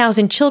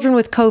 80,000 children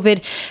with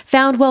COVID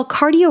found while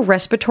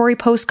cardiorespiratory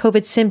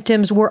post-COVID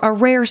symptoms were a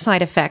rare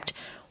side effect,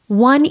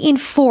 1 in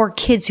 4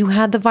 kids who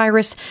had the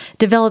virus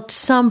developed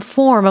some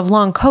form of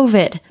long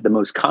COVID. The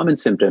most common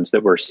symptoms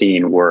that we're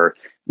seeing were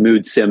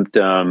mood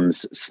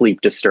symptoms, sleep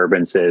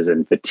disturbances,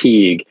 and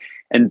fatigue.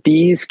 And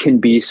these can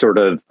be sort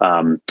of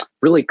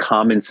really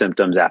common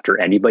symptoms after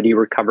anybody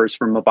recovers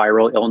from a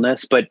viral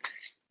illness. But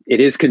it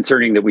is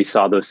concerning that we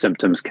saw those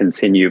symptoms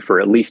continue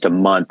for at least a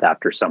month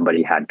after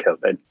somebody had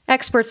COVID.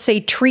 Experts say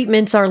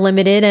treatments are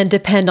limited and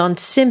depend on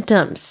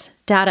symptoms.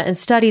 Data and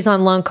studies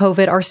on long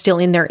COVID are still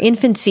in their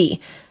infancy.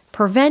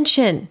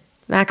 Prevention,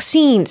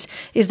 vaccines,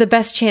 is the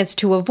best chance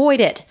to avoid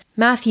it.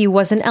 Matthew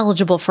wasn't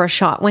eligible for a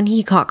shot when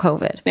he caught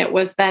COVID. It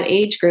was that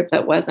age group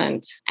that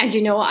wasn't. And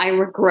I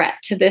regret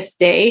to this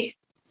day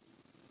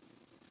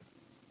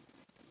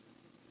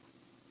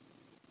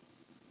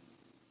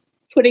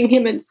putting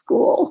him in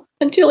school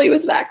until he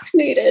was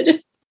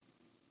vaccinated.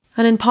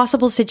 An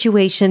impossible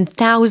situation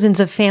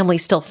thousands of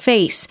families still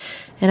face.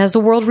 And as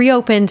the world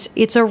reopens,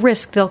 it's a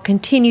risk they'll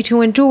continue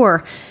to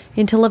endure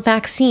until a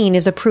vaccine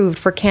is approved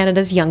for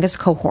Canada's youngest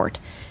cohort.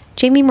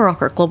 Jamie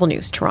Maraca, Global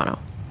News, Toronto.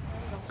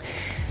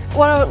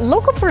 What a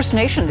local First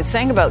Nation is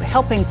saying about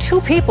helping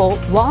 2 people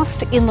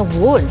lost in the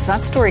woods.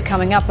 That story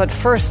coming up. But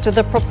first,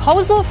 the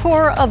proposal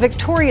for a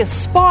Victoria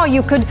spa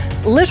you could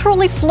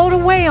literally float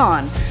away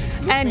on.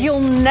 And you'll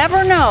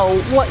never know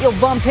what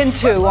you'll bump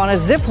into on a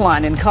zip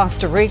line in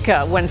Costa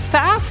Rica when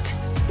fast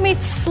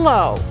meets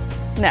slow.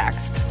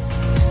 Next.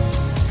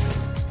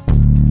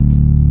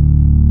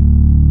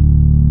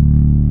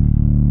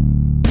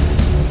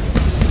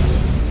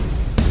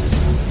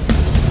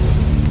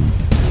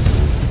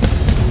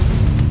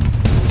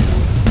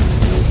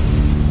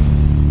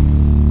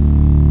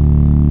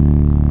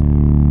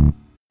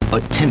 A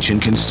Attention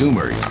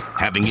consumers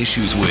having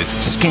issues with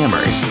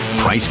scammers,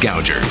 price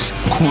gougers,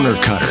 corner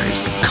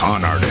cutters,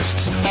 con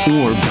artists,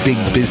 or big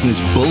business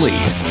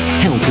bullies.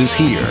 Help is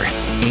here.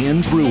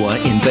 Ann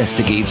Drua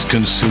investigates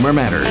consumer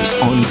matters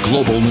on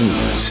Global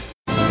News.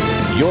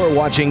 You're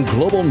watching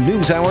Global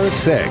News Hour at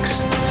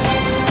 6.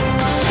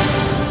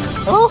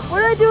 Oh, what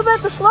do I do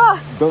about the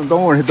sloth? Don't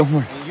worry.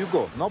 You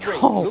go. No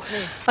break. Oh,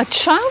 a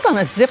child on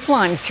a zip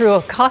line through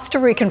a Costa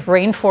Rican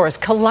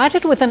rainforest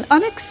collided with an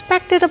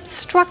unexpected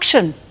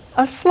obstruction,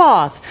 a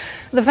sloth.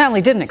 The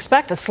family didn't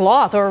expect a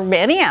sloth or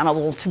any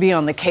animal to be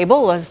on the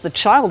cable, as the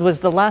child was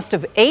the last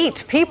of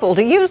 8 people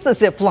to use the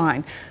zip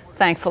line.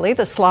 Thankfully,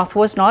 the sloth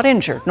was not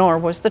injured, nor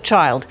was the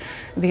child.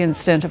 The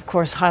incident, of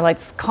course,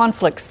 highlights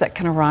conflicts that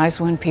can arise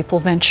when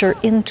people venture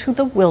into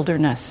the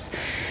wilderness.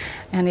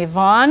 And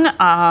Yvonne,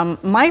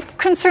 my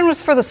concern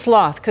was for the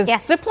sloth, because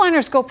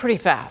zipliners go pretty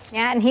fast.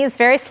 Yeah, and he's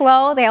very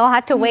slow. They all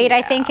had to wait,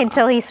 I think,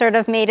 until he sort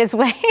of made his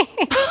way.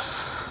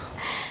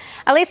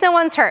 At least no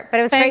one's hurt, but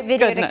it was a great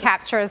video to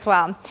capture as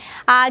well.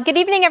 Good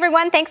evening,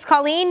 everyone. Thanks,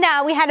 Colleen.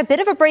 We had a bit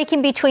of a break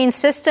in between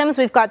systems.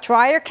 We've got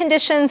drier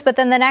conditions, but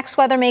then the next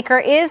weather maker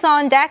is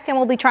on deck, and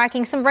we'll be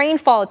tracking some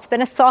rainfall. It's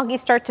been a soggy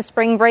start to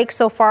spring break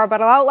so far,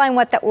 but I'll outline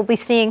what that we'll be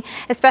seeing,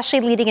 especially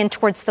leading in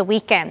towards the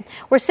weekend.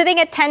 We're sitting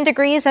at 10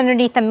 degrees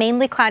underneath a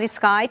mainly cloudy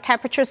sky.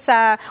 Temperatures,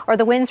 or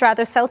the winds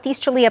rather,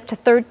 southeasterly up to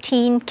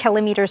 13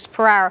 kilometers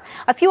per hour.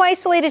 A few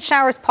isolated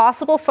showers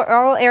possible for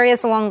all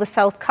areas along the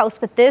south coast,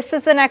 but this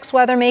is the next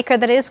weather maker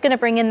that is going to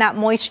bring in that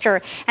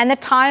moisture, and the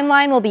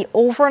timeline will be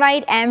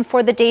overnight and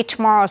for the day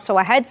tomorrow. So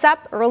a heads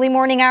up, early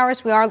morning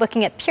hours, we are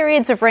looking at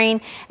periods of rain,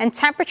 and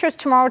temperatures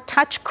tomorrow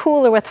touch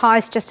cooler with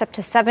highs just up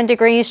to 7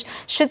 degrees.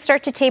 Should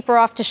start to taper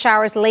off to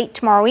showers late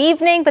tomorrow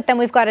evening, but then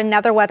we've got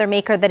another weather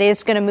maker that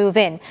is going to move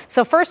in.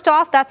 So first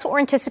off, that's what we're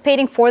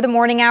anticipating for the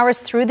morning hours.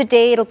 Through the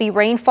day, it'll be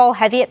rainfall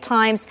heavy at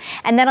times,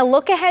 and then a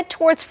look ahead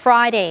towards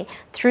Friday.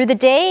 Through the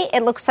day,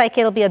 it looks like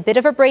it'll be a bit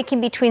of a break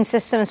in between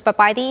systems, but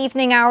by the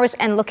evening hours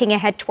and looking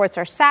ahead towards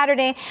our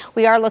Saturday,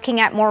 we are looking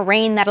at more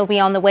rain that'll be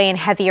on the way and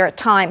heavier at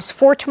times.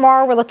 For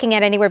tomorrow, we're looking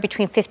at anywhere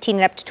between 15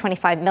 and up to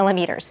 25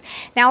 millimeters.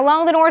 Now,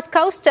 along the north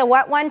coast, a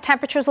wet one,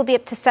 temperatures will be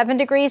up to 7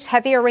 degrees,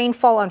 heavier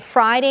rainfall on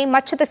Friday,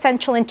 much of the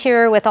central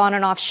interior with on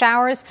and off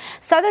showers.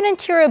 Southern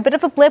interior, a bit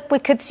of a blip. We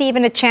could see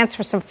even a chance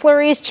for some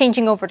flurries,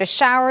 changing over to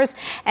showers.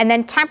 And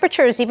then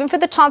temperatures, even for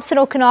the Thompson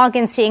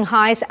Okanagan, seeing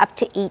highs up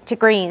to 8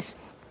 degrees.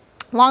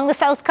 Along the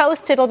south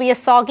coast, it'll be a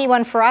soggy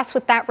one for us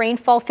with that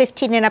rainfall,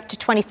 15 and up to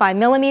 25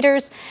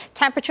 millimeters.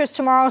 Temperatures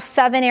tomorrow,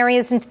 7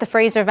 areas into the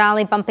Fraser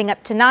Valley, bumping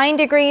up to 9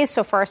 degrees.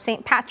 So for our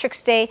St.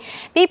 Patrick's Day,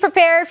 be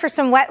prepared for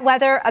some wet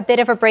weather, a bit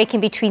of a break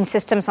in between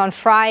systems on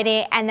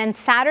Friday. And then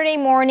Saturday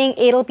morning,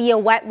 it'll be a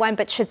wet one,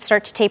 but should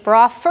start to taper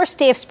off. First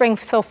day of spring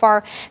so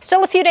far.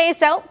 Still a few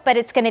days out, but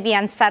it's going to be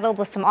unsettled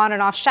with some on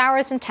and off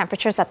showers and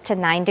temperatures up to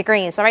 9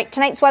 degrees. All right,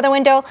 tonight's weather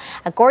window,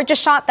 a gorgeous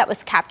shot that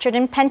was captured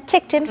in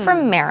Penticton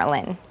from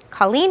Maryland.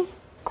 Colleen?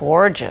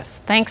 Gorgeous.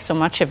 Thanks so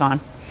much, Yvonne.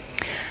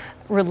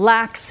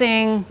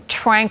 Relaxing,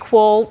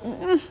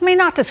 tranquil, may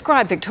not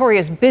describe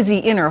Victoria's busy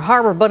inner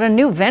harbor, but a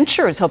new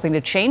venture is hoping to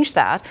change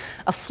that.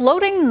 A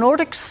floating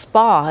Nordic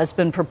spa has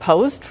been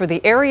proposed for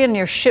the area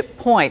near Ship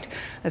Point.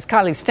 As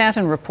Kylie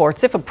Stanton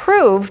reports, if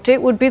approved,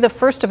 it would be the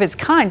first of its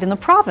kind in the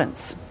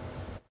province.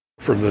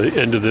 From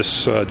the end of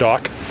this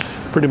dock,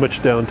 pretty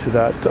much down to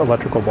that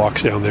electrical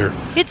box down there.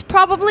 It's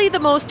probably the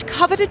most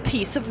coveted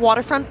piece of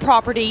waterfront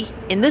property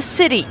in the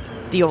city.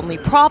 The only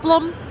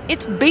problem,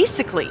 it's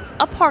basically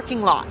a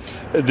parking lot.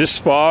 This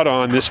spot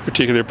on this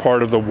particular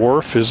part of the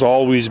wharf has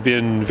always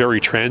been very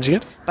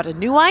transient. But a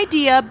new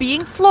idea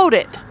being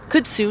floated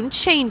could soon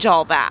change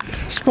all that.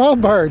 Spa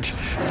barge.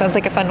 Sounds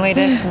like a fun way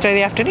to enjoy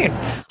the afternoon.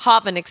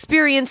 Haven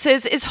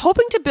Experiences is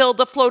hoping to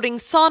build a floating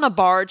sauna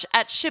barge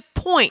at Ship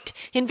Point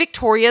in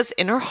Victoria's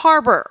inner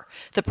harbor.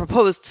 The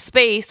proposed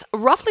space,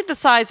 roughly the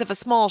size of a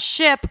small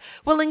ship,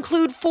 will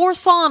include 4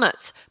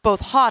 saunas,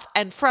 both hot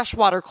and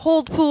freshwater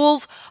cold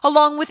pools,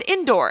 along with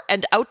indoor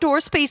and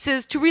outdoor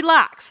spaces to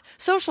relax,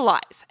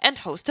 socialize, and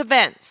host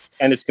events.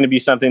 And it's going to be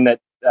something that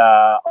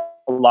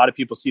a lot of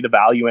people see the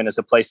value in as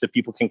a place that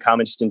people can come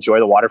and just enjoy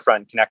the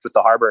waterfront and connect with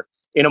the harbor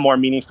in a more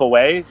meaningful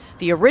way.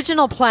 The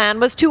original plan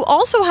was to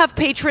also have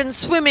patrons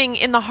swimming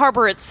in the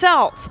harbor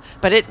itself,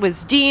 but it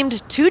was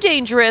deemed too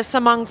dangerous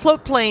among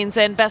float planes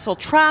and vessel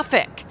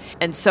traffic.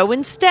 And so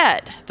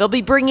instead, they'll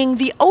be bringing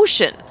the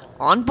ocean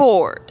on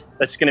board.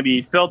 That's going to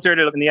be filtered,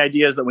 and the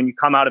idea is that when you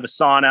come out of a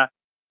sauna,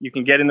 you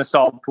can get in the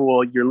salt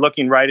pool, you're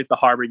looking right at the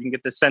harbor, you can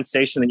get the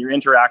sensation that you're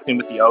interacting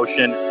with the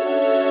ocean.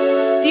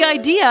 The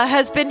idea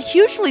has been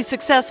hugely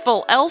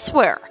successful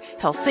elsewhere.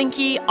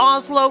 Helsinki,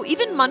 Oslo,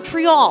 even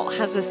Montreal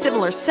has a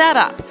similar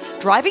setup,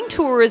 driving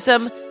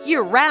tourism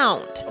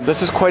year-round.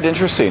 This is quite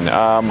interesting.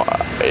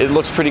 It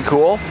looks pretty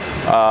cool.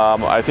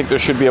 I think there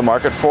should be a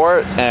market for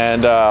it,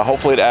 and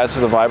hopefully it adds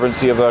to the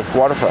vibrancy of the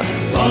waterfront.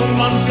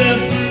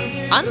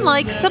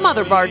 Unlike some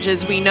other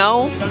barges we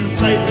know,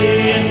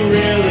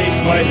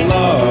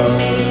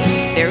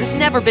 there's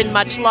never been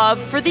much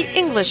love for the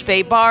English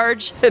Bay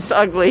barge. It's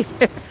ugly.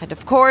 And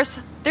of course,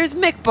 there's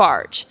Mick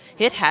Barge.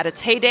 It had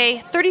its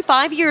heyday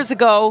 35 years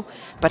ago,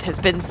 but has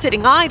been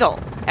sitting idle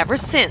ever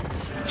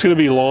since. It's going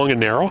to be long and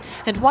narrow.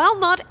 And while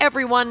not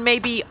everyone may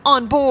be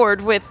on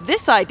board with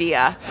this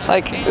idea,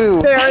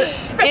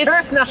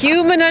 It's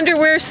human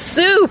underwear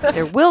soup.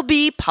 There will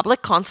be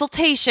public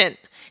consultation.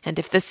 And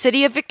if the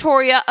City of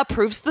Victoria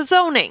approves the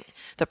zoning,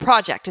 the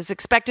project is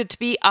expected to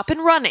be up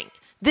and running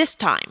this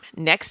time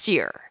next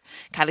year.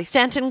 Kylie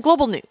Stanton,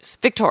 Global News,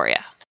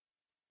 Victoria.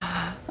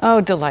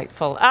 Oh,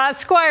 delightful.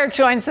 Squire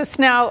joins us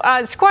now.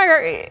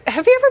 Squire,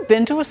 have you ever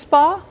been to a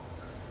spa?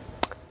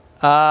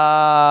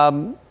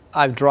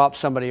 I've dropped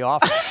somebody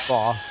off at the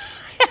spa.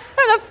 I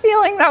had a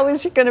feeling that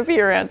was going to be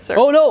your answer.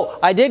 Oh, no.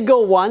 I did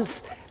go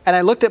once, and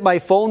I looked at my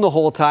phone the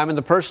whole time, and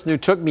the person who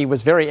took me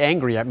was very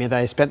angry at me that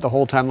I spent the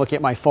whole time looking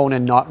at my phone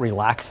and not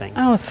relaxing.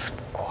 Oh,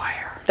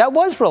 Squire. That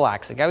was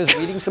relaxing. I was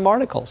reading some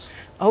articles.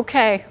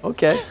 Okay. All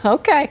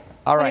right.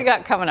 What do you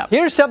got coming up?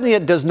 Here's something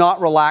that does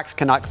not relax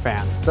Canuck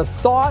fans. The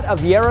thought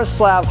of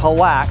Yaroslav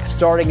Halak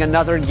starting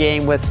another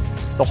game with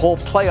the whole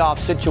playoff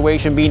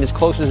situation being as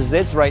close as it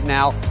is right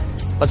now.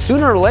 But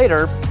sooner or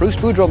later, Bruce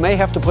Boudreau may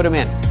have to put him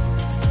in.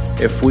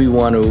 If we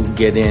want to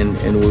get in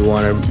and we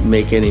want to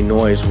make any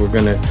noise, we're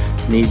going to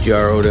need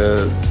Yaro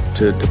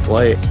to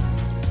play.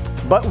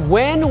 But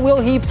when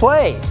will he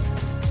play?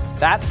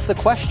 That's the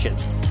question.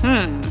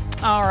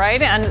 All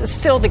right, and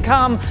still to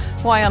come,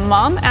 why a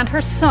mom and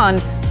her son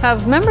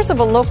have members of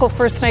a local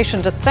First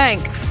Nation to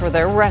thank for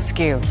their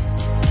rescue.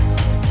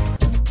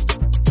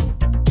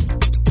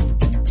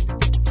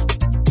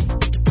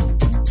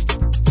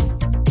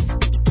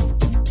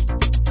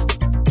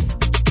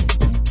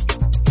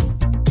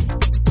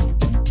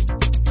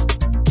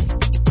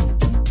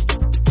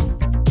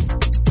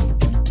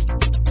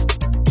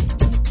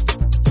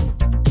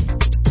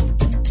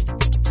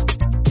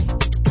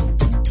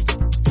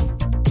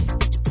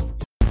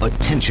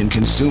 Attention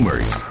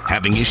consumers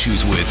having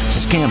issues with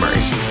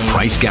scammers,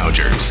 price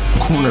gougers,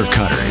 corner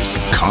cutters,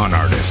 con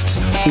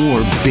artists,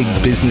 or big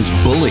business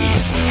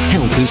bullies.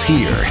 Help is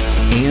here.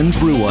 Anne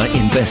Rua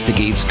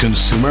investigates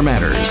consumer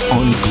matters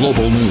on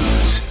Global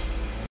News.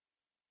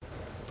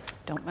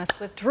 Don't mess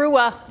with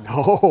Drua.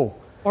 No.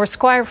 Or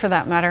Squire for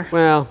that matter.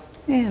 Well,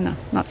 no,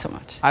 not so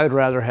much. I would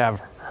rather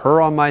have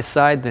her on my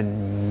side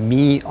than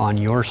me on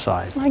your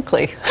side.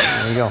 Likely.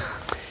 There you go.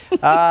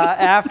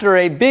 After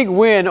a big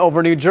win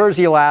over New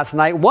Jersey last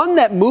night, one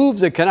that moves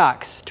the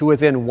Canucks to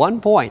within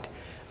 1 point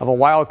of a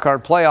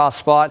wildcard playoff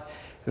spot,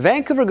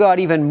 Vancouver got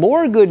even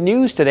more good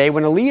news today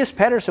when Elias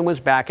Pettersson was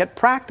back at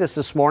practice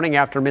this morning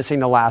after missing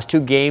the last 2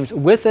 games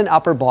with an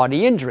upper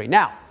body injury.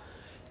 Now,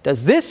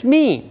 does this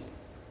mean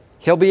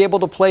he'll be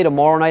able to play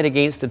tomorrow night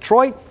against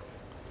Detroit?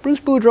 Bruce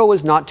Boudreau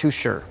is not too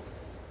sure.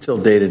 Still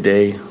day to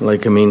day.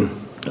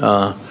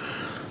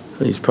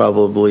 He's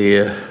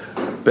probably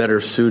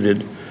better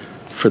suited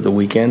for the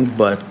weekend,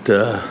 but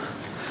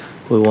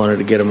we wanted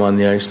to get him on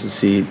the ice to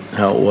see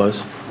how it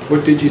was.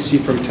 What did you see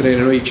from today? I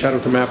know you chatted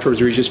with him afterwards.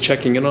 Were you just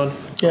checking in on?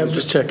 Yeah,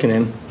 just checking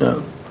in.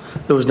 No,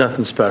 there was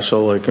nothing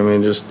special.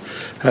 Just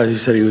as he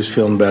said, he was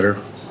feeling better.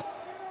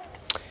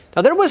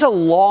 Now, there was a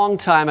long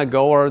time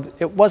ago, or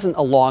it wasn't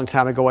a long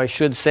time ago, I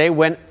should say,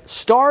 when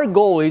star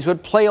goalies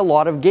would play a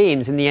lot of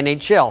games in the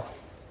NHL.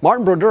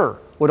 Martin Brodeur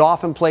would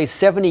often play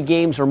 70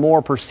 games or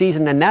more per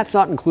season, and that's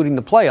not including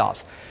the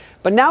playoffs.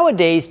 But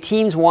nowadays,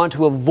 teams want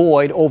to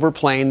avoid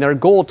overplaying their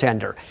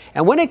goaltender.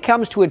 And when it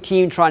comes to a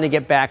team trying to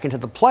get back into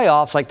the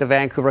playoffs, like the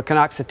Vancouver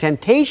Canucks, the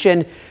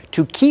temptation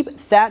to keep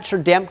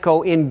Thatcher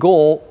Demko in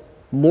goal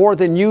more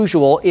than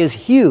usual is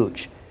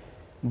huge.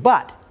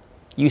 But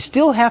you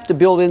still have to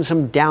build in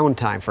some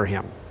downtime for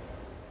him.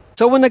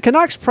 So when the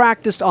Canucks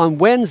practiced on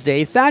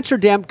Wednesday, Thatcher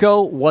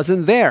Demko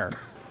wasn't there.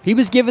 He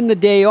was given the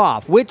day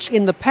off, which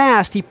in the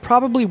past he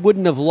probably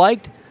wouldn't have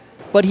liked,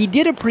 but he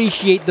did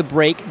appreciate the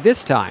break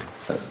this time.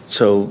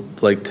 So,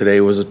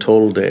 today was a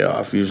total day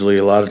off. Usually,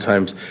 a lot of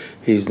times,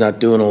 he's not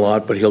doing a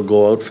lot, but he'll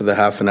go out for the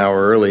half an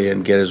hour early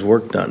and get his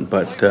work done.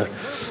 But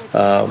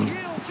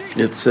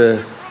it's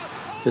a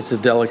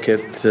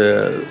delicate,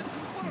 thing.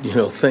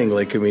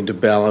 To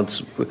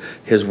balance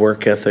his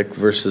work ethic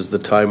versus the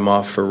time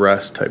off for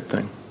rest type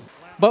thing.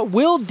 But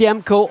will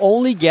Demko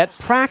only get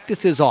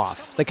practices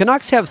off? The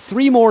Canucks have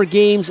 3 more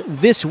games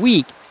this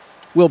week.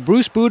 Will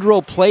Bruce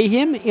Boudreau play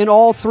him in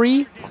all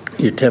 3?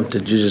 You're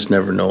tempted. You just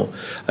never know.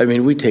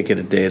 We take it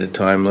a day at a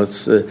time.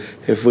 Let's,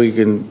 if we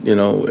can,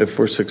 if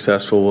we're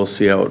successful, we'll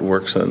see how it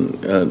works.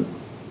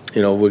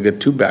 We'll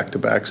get 2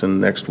 back-to-backs in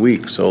next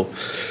week. So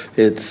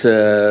it's,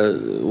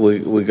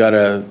 we got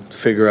to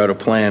figure out a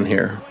plan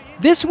here.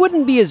 This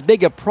wouldn't be as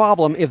big a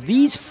problem if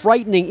these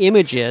frightening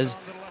images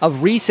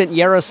of recent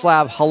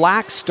Yaroslav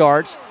Halak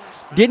starts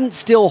didn't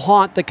still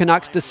haunt the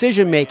Canucks'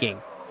 decision-making.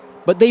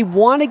 But they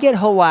want to get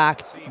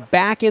Halak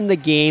back in the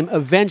game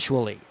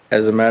eventually.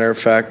 As a matter of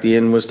fact,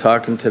 Ian was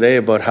talking today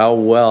about how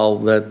well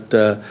that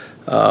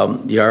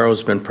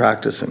Yaro's been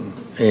practicing.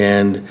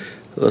 And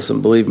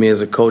listen, believe me,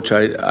 as a coach,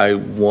 I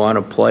want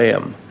to play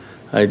him.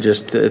 I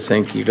just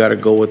think you got to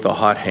go with the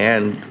hot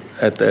hand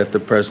at the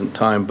present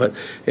time. But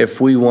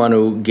if we want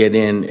to get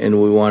in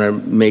and we want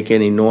to make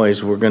any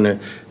noise, we're going to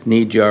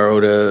need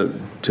Jaro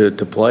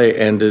to play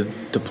and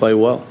to play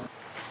well.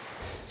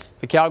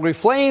 The Calgary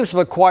Flames have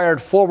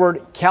acquired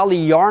forward Calle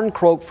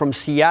Jarnkrok from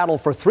Seattle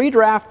for 3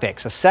 draft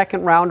picks, a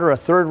second rounder, a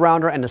third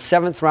rounder, and a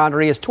seventh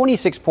rounder. He has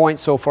 26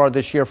 points so far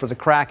this year for the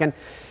Kraken.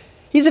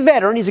 He's a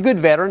veteran. He's a good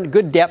veteran,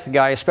 good depth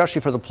guy,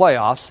 especially for the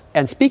playoffs.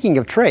 And speaking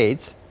of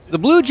trades, the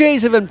Blue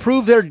Jays have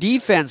improved their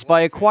defense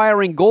by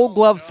acquiring Gold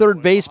Glove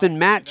third baseman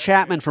Matt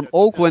Chapman from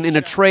Oakland in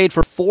a trade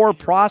for 4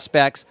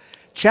 prospects.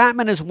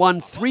 Chapman has won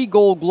 3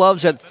 Gold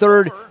Gloves at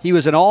third. He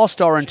was an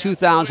All-Star in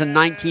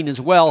 2019 as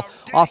well.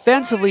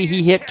 Offensively,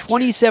 he hit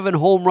 27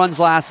 home runs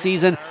last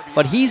season,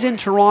 but he's in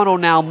Toronto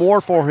now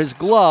more for his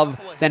glove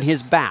than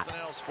his bat.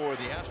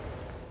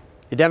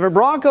 The Denver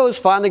Broncos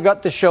finally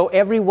got to show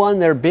everyone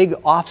their big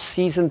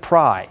off-season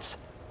prize.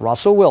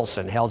 Russell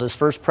Wilson held his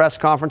first press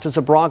conference as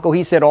a Bronco.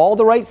 He said all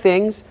the right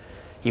things.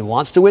 He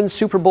wants to win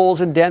Super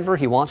Bowls in Denver.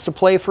 He wants to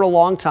play for a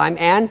long time.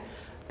 And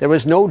there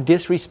was no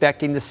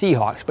disrespecting the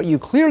Seahawks. But you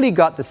clearly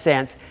got the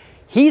sense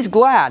he's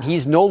glad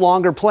he's no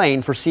longer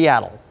playing for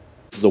Seattle.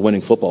 This is a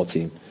winning football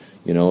team.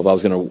 You know, if I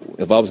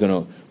was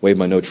gonna waive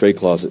my no trade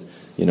clause,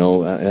 you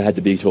know, it had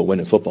to be to a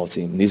winning football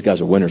team. These guys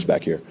are winners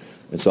back here.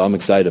 And so I'm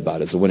excited about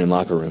it. It's a winning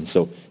locker room.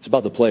 So it's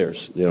about the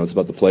players. You know, it's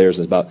about the players.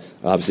 It's about,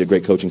 obviously, a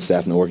great coaching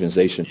staff and the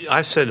organization.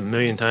 I've said a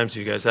million times to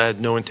you guys, I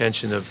had no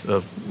intention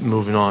of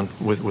moving on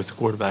with the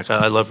quarterback.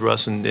 I loved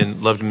Russ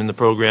and loved him in the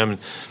program. And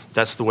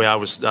that's the way I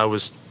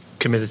was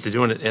committed to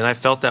doing it. And I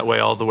felt that way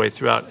all the way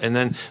throughout. And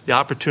then the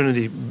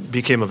opportunity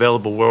became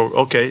available where,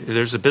 okay,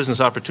 there's a business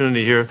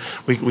opportunity here.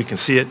 We can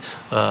see it.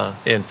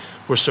 And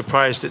we're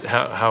surprised at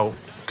how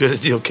good a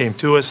deal came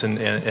to us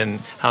and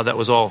how that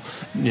was all,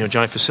 you know,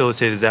 Johnny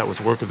facilitated that with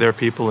the work of their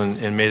people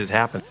and made it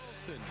happen.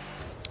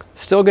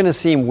 Still going to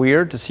seem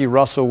weird to see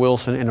Russell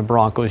Wilson in a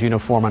Broncos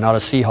uniform and not a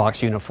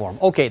Seahawks uniform.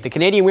 Okay, the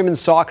Canadian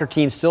women's soccer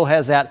team still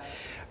has that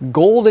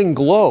golden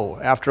glow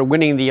after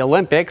winning the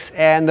Olympics,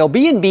 and they'll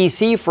be in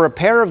BC for a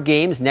pair of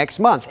games next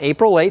month.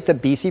 April 8th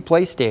at BC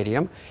Place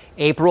Stadium,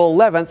 April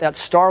 11th at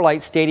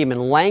Starlight Stadium in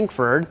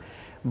Langford.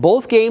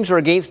 Both games are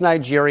against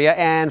Nigeria,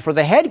 and for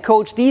the head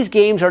coach, these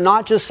games are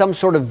not just some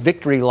sort of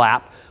victory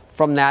lap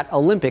from that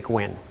Olympic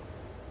win.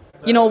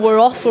 You know, we're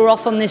off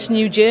on this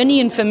new journey,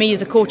 and for me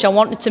as a coach, I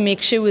wanted to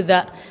make sure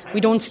that we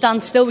don't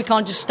stand still. We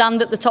can't just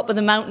stand at the top of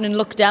the mountain and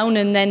look down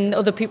and then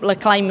other people are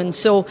climbing.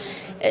 So,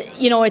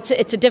 you know, it's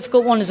a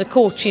difficult one as a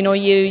coach. You know,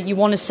 you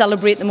want to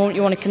celebrate the moment,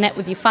 you want to connect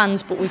with your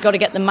fans, but we've got to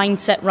get the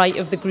mindset right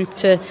of the group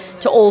to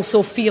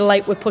also feel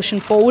like we're pushing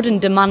forward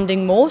and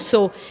demanding more.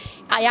 So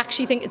I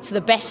actually think it's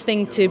the best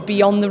thing to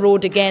be on the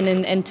road again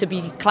and to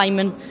be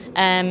climbing,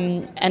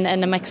 and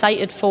I'm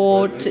excited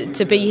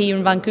to be here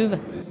in Vancouver.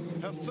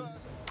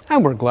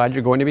 And we're glad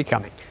you're going to be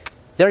coming.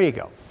 There you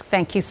go.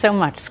 Thank you so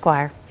much,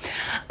 Squire.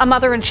 A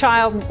mother and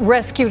child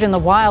rescued in the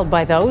wild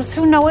by those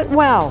who know it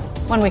well.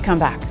 When we come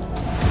back.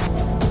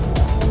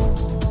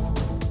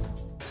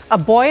 A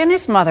boy and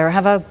his mother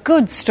have a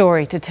good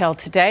story to tell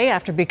today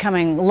after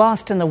becoming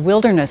lost in the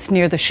wilderness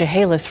near the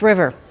Chehalis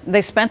River.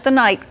 They spent the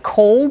night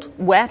cold,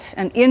 wet,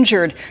 and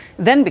injured,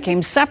 then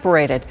became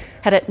separated.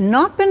 Had it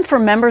not been for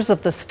members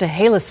of the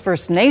Chehalis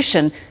First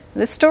Nation,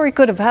 this story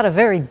could have had a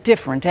very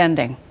different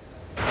ending.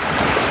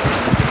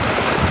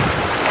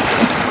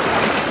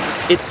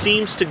 It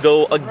seems to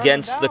go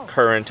against the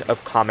current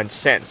of common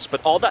sense, but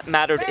all that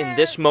mattered in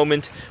this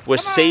moment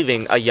was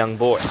saving a young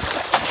boy.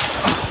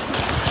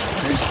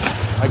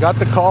 I got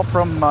the call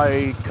from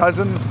my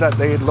cousins that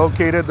they had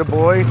located the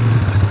boy.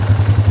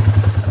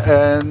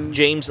 And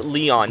James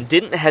Leon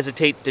didn't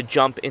hesitate to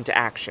jump into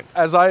action.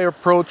 As I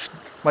approached,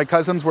 my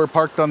cousins were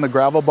parked on the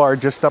gravel bar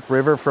just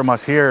upriver from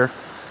us here,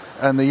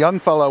 and the young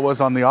fella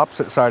was on the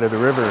opposite side of the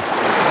river.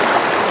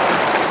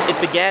 It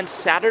began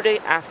Saturday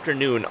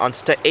afternoon on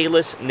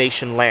Chehalis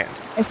Nation land.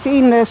 I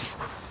seen this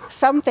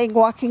something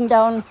walking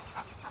down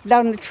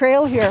the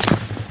trail here.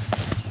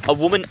 A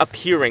woman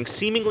appearing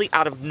seemingly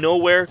out of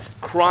nowhere,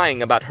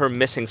 crying about her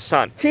missing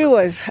son. She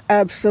was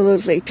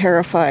absolutely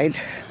terrified.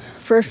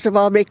 First of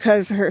all,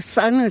 because her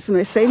son is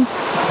missing.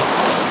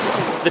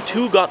 The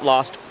two got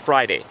lost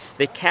Friday.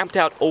 They camped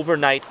out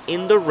overnight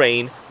in the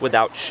rain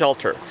without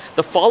shelter.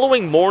 The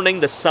following morning,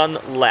 the son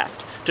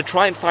left to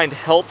try and find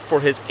help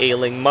for his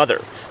ailing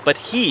mother. But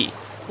he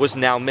was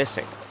now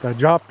missing. I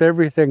dropped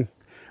everything,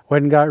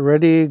 went and got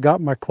ready,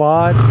 got my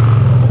quad.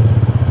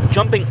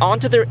 Jumping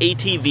onto their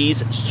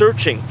ATVs,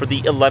 searching for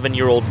the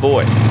 11-year-old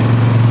boy.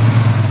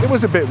 It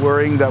was a bit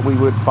worrying that we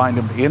would find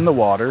him in the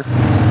water.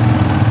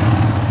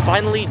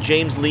 Finally,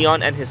 James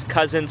Leon and his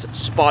cousins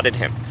spotted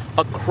him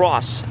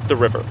across the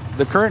river.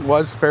 The current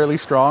was fairly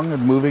strong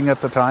and moving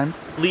at the time.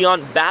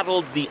 Leon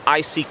battled the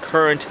icy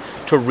current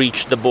to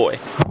reach the boy.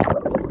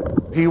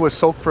 He was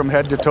soaked from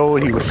head to toe,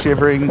 he was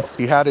shivering,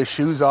 he had his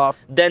shoes off.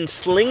 Then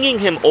slinging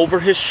him over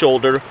his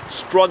shoulder,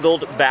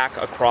 struggled back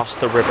across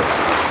the river.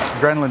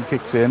 Adrenaline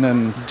kicks in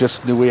and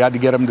just knew we had to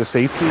get him to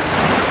safety.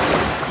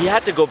 He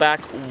had to go back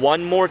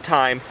one more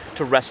time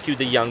to rescue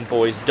the young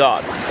boy's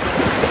dog.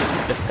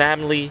 the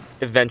family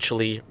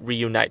eventually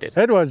reunited.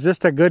 It was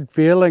just a good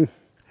feeling.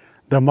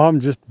 The mom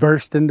just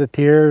burst into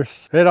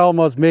tears. It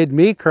almost made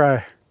me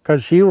cry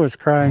because she was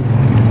crying.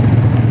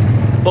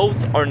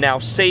 Both are now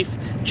safe,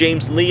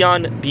 James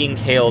Leon being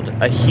hailed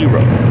a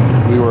hero.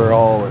 We were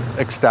all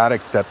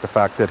ecstatic at the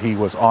fact that he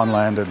was on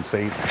land and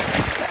safe.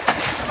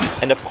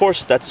 And of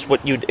course, that's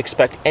what you'd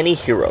expect any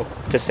hero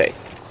to say.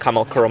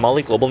 Kamal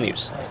Karamali, Global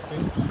News.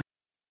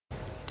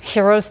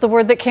 Hero's the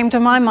word that came to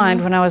my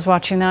mind when I was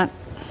watching that.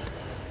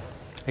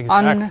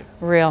 Exactly.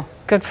 Unreal.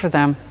 Good for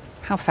them.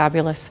 How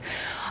fabulous.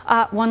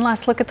 One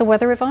last look at the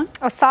weather, Yvonne.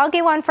 A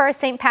soggy one for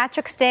St.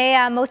 Patrick's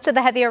Day. Most of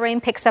the heavier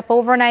rain picks up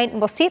overnight, and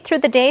we'll see it through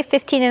the day,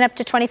 15 and up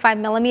to 25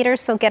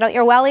 millimeters. So get out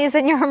your wellies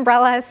and your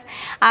umbrellas.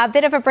 A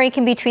bit of a break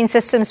in between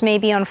systems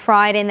maybe on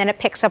Friday, and then it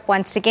picks up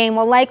once again.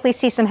 We'll likely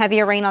see some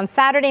heavier rain on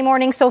Saturday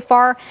morning so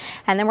far,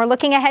 and then we're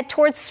looking ahead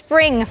towards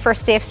spring.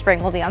 First day of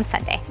spring will be on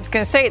Sunday. I was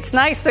going to say, it's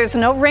nice. There's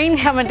no rain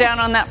coming down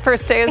on that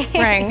first day of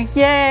spring.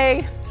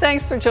 Yay.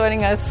 Thanks for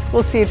joining us.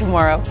 We'll see you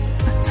tomorrow.